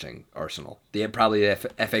enjoyed watching Arsenal. Probably the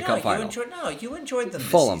FA Cup final. You enjoyed them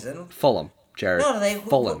Fulham. this season. Fulham, Jared.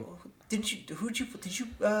 Fulham.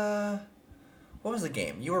 What was the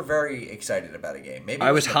game? You were very excited about a game. Maybe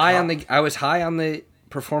I was high on the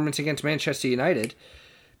performance against Manchester United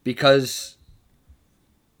because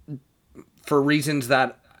for reasons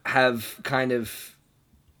that have kind of.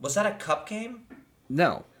 Was that a cup game?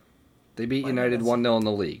 No, they beat United 1-0 in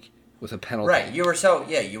the league with a penalty. Right, you were so.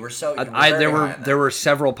 There were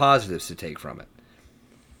several positives to take from it,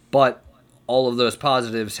 but all of those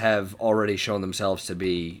positives have already shown themselves to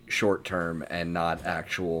be short term and not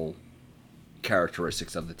actual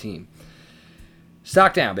characteristics of the team.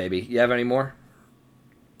 Stock down, baby. You have any more?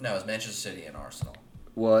 No, it's Manchester City and Arsenal.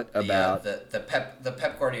 What about the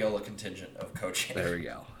Pep Guardiola contingent of coaching? There we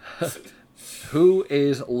go. Who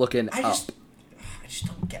is looking up? I just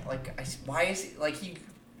don't get why is he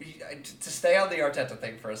to stay on the Arteta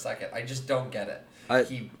thing for a second. I just don't get it.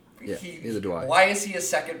 Neither do I. Why is he a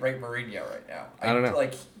second-rate Mourinho right now? I don't know.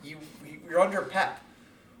 You're under Pep.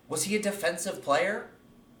 Was he a defensive player?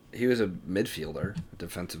 He was a midfielder, a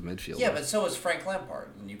defensive midfielder. Yeah, but so was Frank Lampard,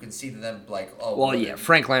 and you can see them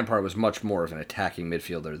Frank Lampard was much more of an attacking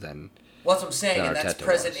midfielder than. Well, that's what I'm saying, and that's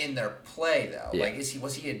present was. In their play, though. Yeah.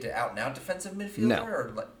 Was he an out-and-out defensive midfielder? No.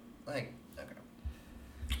 Or okay.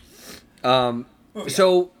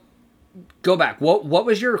 So, go back. What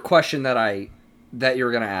was your question that you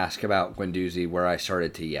were gonna ask about Guendouzi, where I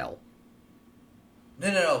started to yell?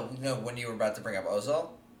 No. When you were about to bring up Ozil.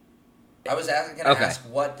 I was ask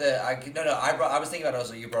what I was thinking about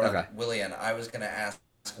Ozil. You brought up Willian. I was going to ask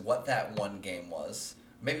what that one game was.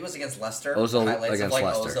 Maybe it was against Leicester. Ozil highlights against of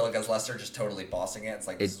Leicester. Ozil against Leicester, just totally bossing it. It's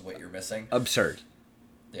this is what you're missing. Absurd.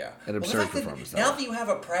 Yeah. An absurd performance. Now that you have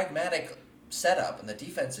a pragmatic setup and the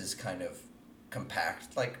defense is kind of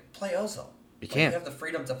compact, play Ozil. You can't. You have the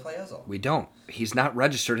freedom to play Ozil. We don't. He's not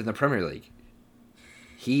registered in the Premier League.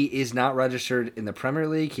 He is not registered in the Premier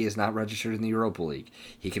League. He is not registered in the Europa League.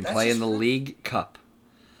 He can play in the League Cup.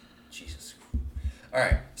 Jesus. All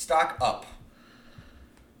right, stock up.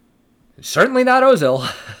 It's certainly not Ozil.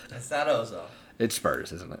 It's not Ozil. It's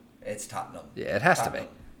Spurs, isn't it? It's Tottenham. Yeah, it has to be.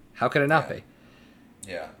 How could it not be?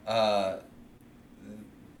 Yeah.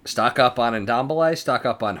 stock up on Ndombele, stock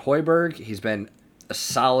up on Højbjerg. He's been a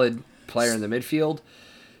solid player in the midfield.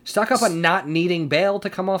 Stock up on not needing Bale to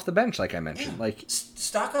come off the bench, like I mentioned. Like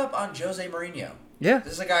stock up on Jose Mourinho. Yeah.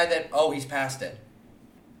 This is a guy that, he's past it.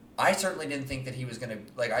 I certainly didn't think that he was going to,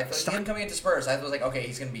 like, I thought him coming into Spurs, I was like, okay,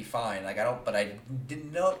 he's going to be fine. Like, I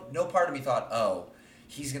didn't know, no part of me thought,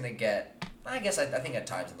 he's going to get, I guess I think at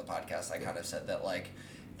times in the podcast I kind of said that, like,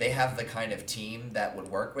 they have the kind of team that would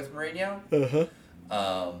work with Mourinho.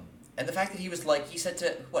 Uh-huh. And the fact that he was like, he said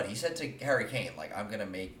to Harry Kane, like, I'm going to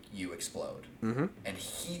make you explode. Mm-hmm. And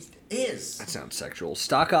he is. That sounds sexual.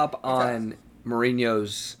 Stock up on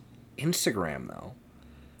Mourinho's Instagram, though.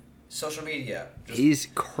 Social media. He's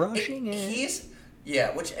crushing it.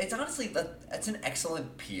 Which it's honestly, that's an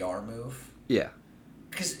excellent PR move. Yeah.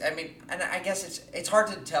 Because, I mean, and I guess it's hard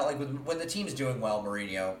to tell, like, when the team's doing well,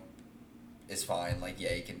 Mourinho is fine. Like,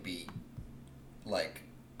 yeah, he can be, like,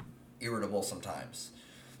 irritable sometimes.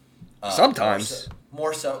 Sometimes.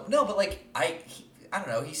 More so. No, but, like, I don't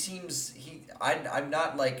know. I'm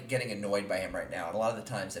not, like, getting annoyed by him right now. And a lot of the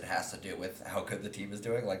times it has to do with how good the team is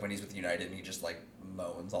doing. Like, when he's with United and he just, like,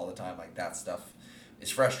 moans all the time. Like, that stuff is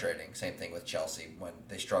frustrating. Same thing with Chelsea when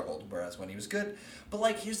they struggled, whereas when he was good. But,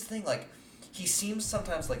 like, here's the thing. Like, he seems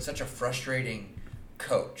sometimes like such a frustrating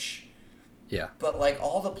coach. Yeah. But, like,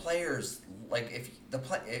 all the players, like,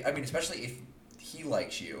 especially if he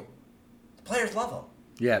likes you, the players love him.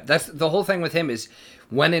 Yeah, that's the whole thing with him is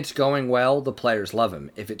when it's going well, the players love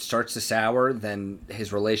him. If it starts to sour, then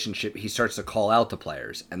his relationship, he starts to call out the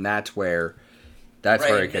players, and that's where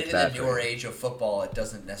it gets bad. In the newer age of football, it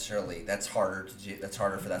doesn't necessarily. That's harder to do. That's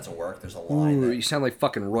harder for that to work. There's a line. You sound like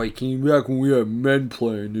fucking Roy Keane back when we had men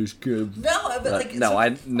playing this game. No, but like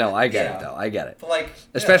I get it though. I get it. But like,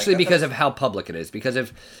 especially because of how public it is. Because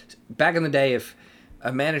if back in the day, if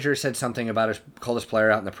a manager said something about called his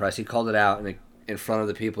player out in the press, he called it out in front of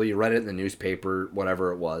the people. You read it in the newspaper,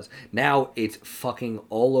 whatever it was. Now it's fucking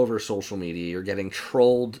all over social media. You're getting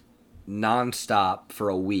trolled nonstop for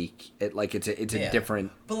a week. It's a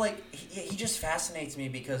different. But like he just fascinates me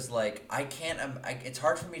because like I can't. It's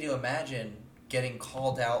hard for me to imagine getting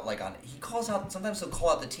called out like on. He calls out sometimes. He'll call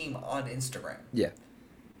out the team on Instagram. Yeah.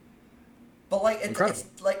 But like it's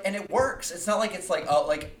like and it works. It's not like it's like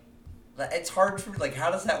it's hard for me. Like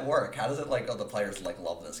how does that work? How does it like the players like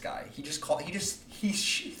love this guy? He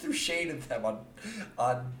threw shade at them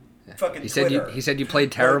on. Fucking Twitter. He said you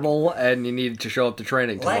played terrible and you needed to show up to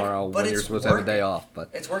training tomorrow when you're supposed to have a day off.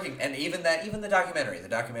 But it's working, and even the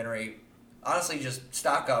documentary, honestly, just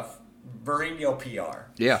stock up Mourinho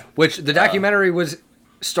PR. Yeah, which the documentary was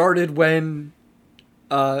started when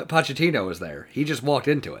Pochettino was there. He just walked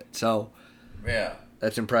into it, so yeah,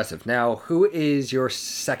 that's impressive. Now, who is your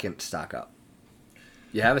second stock up?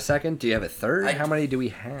 You have a second? Do you have a third? How many do we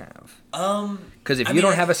have? Because if you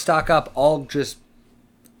don't have a stock up, I'll just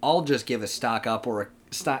give a stock up or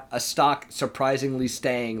a stock surprisingly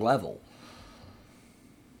staying level.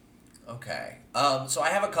 Okay. So I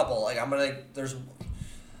have a couple. Like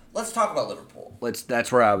let's talk about Liverpool.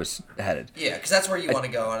 That's where I was headed. Yeah, because that's where you want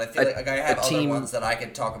to go, and I feel like I have other ones that I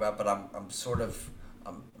could talk about, but I'm sort of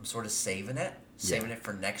saving it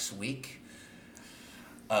for next week.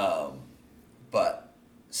 But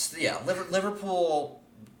yeah, Liverpool.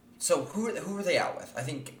 So who are they out with? I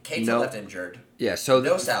think Keita left injured. Yeah, so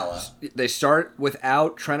no Salah. They start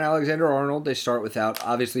without Trent Alexander-Arnold. They start without,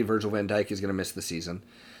 obviously, Virgil van Dijk is going to miss the season.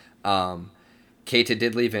 Keita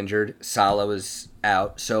did leave injured. Salah was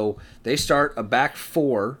out. So they start a back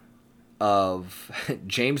four of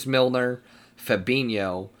James Milner,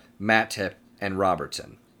 Fabinho, Matip, and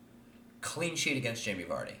Robertson. Clean sheet against Jamie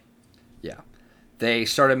Vardy. Yeah. They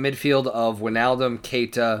start a midfield of Wijnaldum,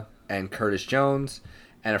 Keita, and Curtis Jones.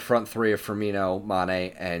 And a front three of Firmino,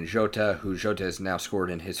 Mane, and Jota, who Jota has now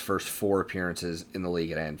scored in his first 4 appearances in the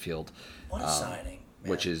league at Anfield. What a signing.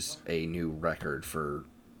 Man. Which is a new record for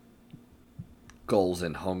goals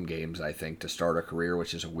in home games, I think, to start a career,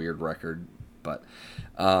 which is a weird record. But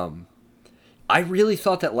I really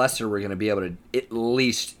thought that Leicester were going to be able to at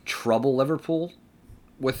least trouble Liverpool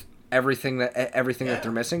with everything that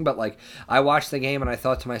they're missing, but like I watched the game and I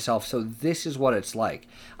thought to myself, so this is what it's like.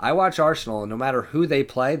 I watch Arsenal and no matter who they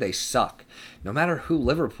play, they suck. No matter who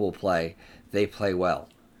Liverpool play, they play well.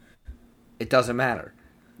 It doesn't matter.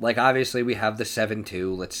 Like obviously we have the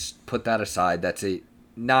 7-2. Let's put that aside. That's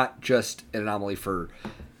not just an anomaly for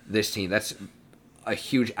this team. That's a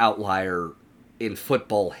huge outlier in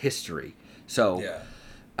football history. So,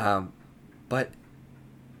 but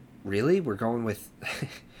really, we're going with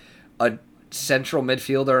a central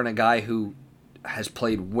midfielder and a guy who has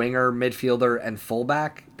played winger, midfielder, and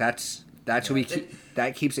fullback. That's That's who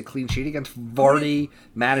that keeps a clean sheet against Vardy,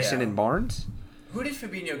 Madison, and Barnes. Who did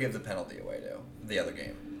Fabinho give the penalty away to the other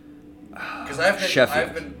game? Because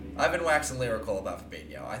Sheffield. I've been waxing lyrical about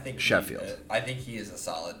Fabinho. I think Sheffield. I think he is a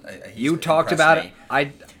solid. You talked about me.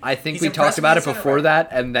 it. I think He's we talked about it impressed me at before center that,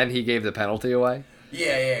 and then he gave the penalty away.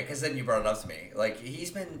 Yeah. Because then you brought it up to me. Like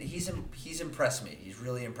he's impressed me. He's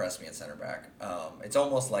really impressed me at center back. It's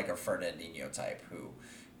almost like a Fernandinho type who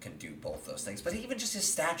can do both those things. But even just his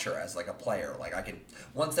stature as like a player, like I could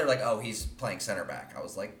once they're like, oh, he's playing center back. I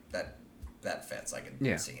was like that fits. I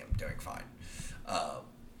can see him doing fine.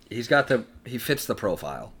 He fits the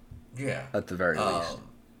profile. Yeah. At the very least.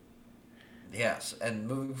 Yes, and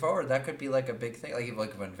moving forward, that could be like a big thing.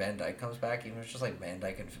 Like when Van Dijk comes back, even if it's just like Van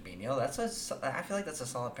Dijk and Fabinho, I feel like that's a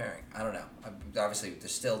solid pairing. I don't know. Obviously,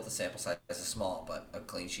 there's still the sample size is small, but a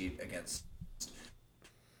clean sheet against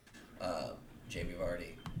Jamie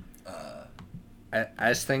Vardy.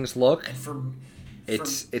 As things look, and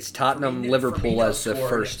it's Tottenham, Liverpool Firmino as the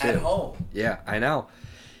first two. at home. Yeah, I know.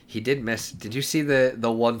 He did miss. Did you see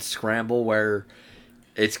the one scramble where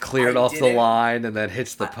it's cleared off the line and then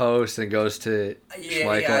hits the post and goes to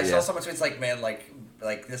Schmeichel? Yeah, I saw someone tweets like, man,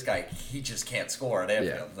 like this guy, he just can't score at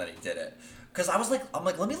Anfield, and then he did it. Because I'm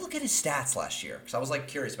like, let me look at his stats last year. Because I was like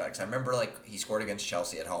curious about it. Because I remember like he scored against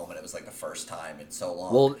Chelsea at home, and it was like the first time in so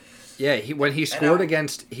long. Well, yeah, he scored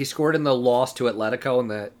in the loss to Atletico in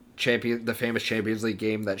the famous Champions League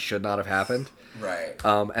game that should not have happened. Right.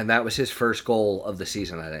 And that was his first goal of the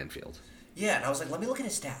season at Anfield. Yeah, and I was like, let me look at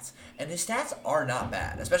his stats. And his stats are not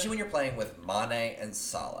bad, especially when you're playing with Mane and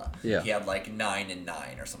Salah. Yeah. He had like 9 and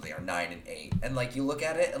 9 or something, or 9 and 8. And like you look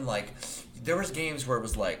at it and like there was games where it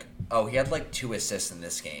was like, oh, he had like 2 assists in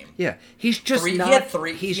this game. Yeah, he's just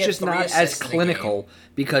not as clinical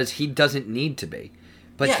because he doesn't need to be.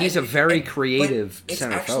 But he's a very creative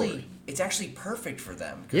center forward. It's actually perfect for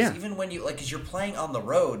them because even when you because you're playing on the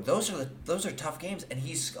road, those are tough games. And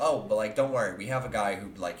but like don't worry, we have a guy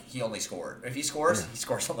who like he only scored. If he scores, he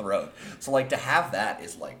scores on the road. So like to have that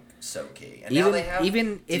is like so key. And now they have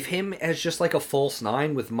if him as just like a false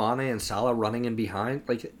 9 with Mane and Salah running in behind,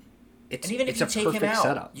 like it's and even if it's you a take him perfect out,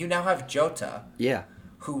 setup. you now have Jota. Yeah,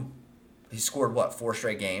 who he scored 4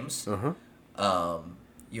 straight games. Uh-huh.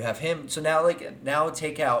 You have him, so now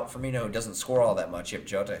take out Firmino, who doesn't score all that much. You have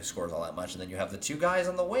Jota, who scores all that much, and then you have the 2 guys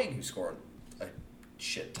on the wing who scored a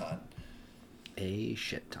shit ton. A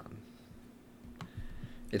shit ton.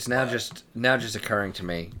 It's now just occurring to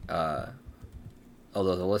me.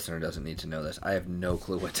 Although the listener doesn't need to know this, I have no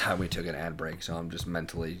clue what time we took an ad break, so I'm just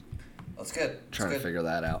mentally That's good. trying to figure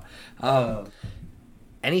that out.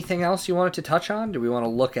 Anything else you wanted to touch on? Do we want to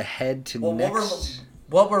look ahead to next?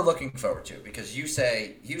 What we're looking forward to, because you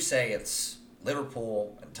say it's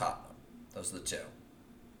Liverpool and Tottenham. Those are the 2.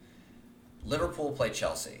 Liverpool play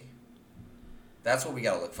Chelsea. That's what we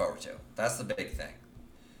got to look forward to. That's the big thing.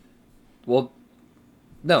 Well,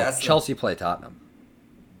 no, Chelsea play Tottenham.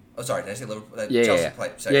 Oh, sorry, did I say Liverpool? Chelsea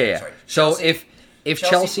play. Sorry. So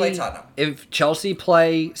Chelsea, if Chelsea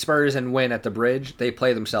play Spurs and win at the Bridge, they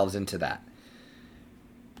play themselves into that.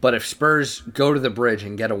 But if Spurs go to the Bridge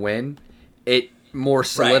and get a win, it more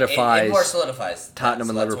solidifies, it more solidifies Tottenham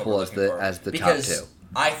and Liverpool as the top 2.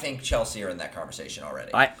 I think Chelsea are in that conversation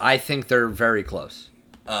already. I think they're very close.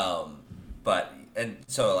 So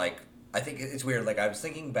I think it's weird. Like I was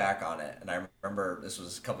thinking back on it, and I remember this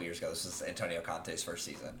was a couple years ago. This was Antonio Conte's first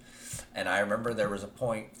season, and I remember there was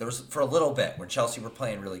for a little bit when Chelsea were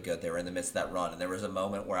playing really good. They were in the midst of that run, and there was a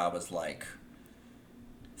moment where I was like,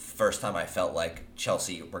 first time I felt like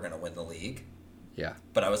Chelsea were going to win the league. Yeah.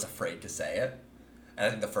 But I was afraid to say it. And I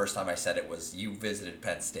think the first time I said it was you visited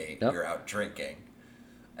Penn State. Yep. We were out drinking.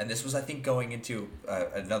 And this was, I think, going into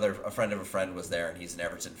a friend of a friend was there, and he's an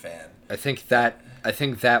Everton fan. I think that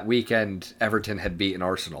weekend Everton had beaten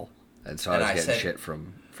Arsenal, and so I was getting shit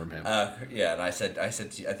from him. And I said, I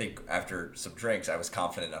think after some drinks, I was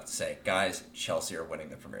confident enough to say, guys, Chelsea are winning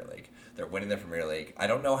the Premier League. They're winning the Premier League. I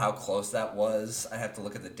don't know how close that was. I have to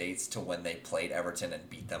look at the dates to when they played Everton and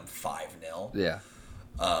beat them 5-0. Yeah.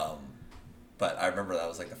 But I remember that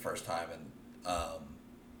was like the first time, and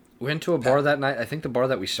we went to a bar that night. I think the bar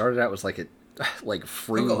that we started at was like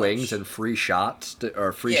free Google wings and free shots shot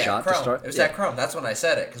Chrome. to start. It was at Chrome. That's when I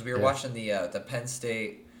said it because we were watching the Penn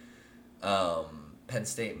State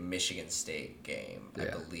Michigan State game. I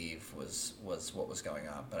believe was what was going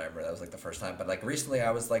on. But I remember that was like the first time. But like recently,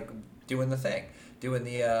 I was like doing the thing, doing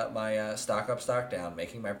the my stock up, stock down,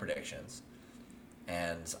 making my predictions,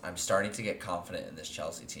 and I'm starting to get confident in this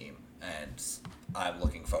Chelsea team, and I'm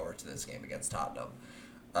looking forward to this game against Tottenham.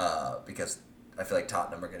 Because I feel like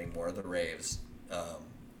Tottenham are getting more of the raves.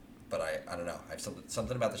 but I don't know. I have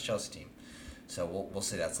something about this Chelsea team. So we'll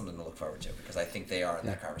see. That's something to look forward to because I think they are in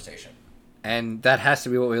that conversation. And that has to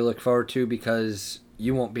be what we look forward to because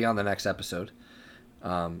you won't be on the next episode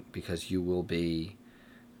because you will be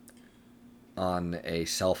on a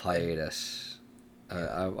self-hiatus.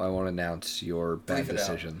 I won't announce your bad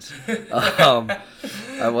decisions. I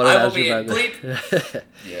won't announce your bad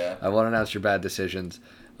Yeah. I won't announce your bad decisions.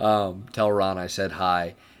 Tell Ron I said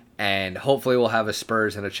hi. And hopefully we'll have a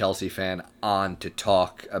Spurs and a Chelsea fan on to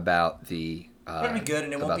talk about the... It'll be good,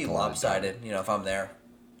 and it won't be lopsided, if I'm there.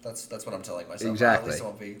 That's what I'm telling myself. Exactly. At least it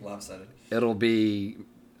won't be lopsided. It'll be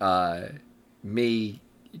me,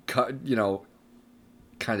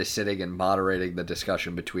 kind of sitting and moderating the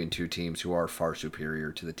discussion between two teams who are far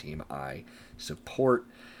superior to the team I support.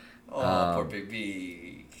 Oh, poor Big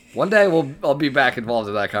B. One day I'll be back involved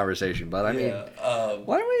in that conversation, but I mean,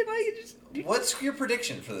 why don't we just... What's your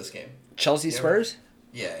prediction for this game? Chelsea Spurs?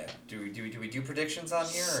 Yeah. Do we do predictions on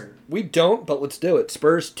here? Or? We don't, but let's do it.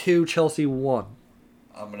 Spurs 2, Chelsea 1.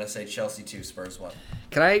 I'm going to say Chelsea 2, Spurs 1.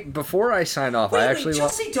 Can I, before I sign off,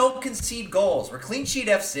 Chelsea don't concede goals. We're clean sheet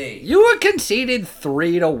FC. You conceded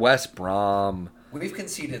 3 to West Brom. We've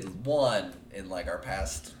conceded 1 in our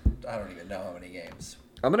past, I don't even know how many games.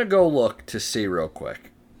 I'm going to go look to see real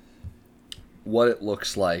quick what it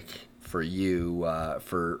looks like for you,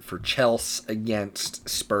 for Chelsea against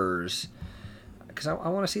Spurs. Because I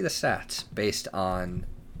want to see the stats based on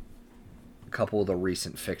a couple of the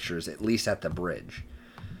recent fixtures, at least at the Bridge.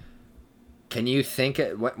 Can you think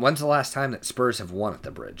when's the last time that Spurs have won at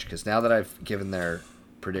the Bridge? Because now that I've given their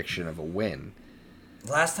prediction of a win.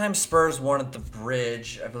 Last time Spurs won at the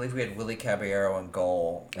Bridge, I believe we had Willie Caballero in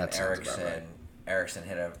goal. That and Eriksson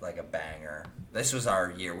hit a banger. This was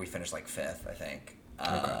our year. We finished 5th, I think.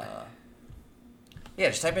 Okay. Yeah,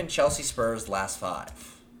 just type in Chelsea Spurs last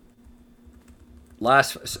 5.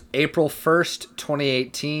 April 1st,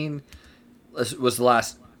 2018 was the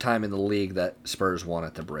last time in the league that Spurs won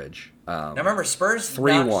at the Bridge. Now remember, Spurs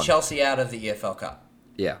 3-1. knocked Chelsea out of the EFL Cup.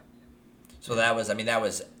 Yeah. So that was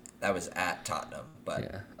at Tottenham, but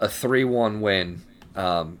yeah, a 3-1 win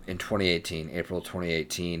in 2018, April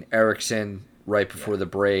 2018. Eriksson right before the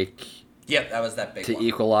break. Yep, that was that big to one.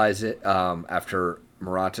 equalize it after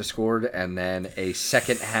Morata scored, and then a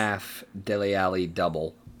second half Dele Alli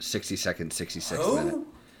double, 66th minute.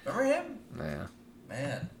 Remember him? Yeah.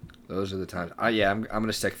 Man. Those are the times. I'm going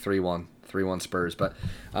to stick 3-1 Spurs. But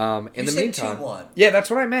in the said meantime... 2-1. Yeah, that's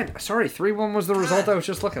what I meant. Sorry, 3-1 was the result I was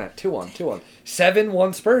just looking at. 2-1.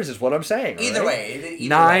 7-1 Spurs is what I'm saying. Either way, it's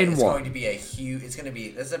going to be a huge... It's a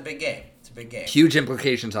big game. It's a big game. Huge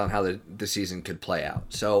implications on how the season could play out.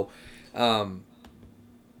 So, do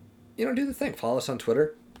the thing. Follow us on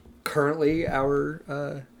Twitter. Currently,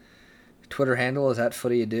 our... Twitter handle is at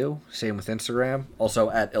FootyAdo. Same with Instagram. Also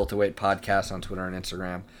at Il2Wait Podcast on Twitter and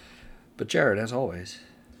Instagram. But Jared, as always.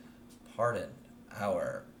 Pardon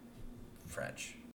our French.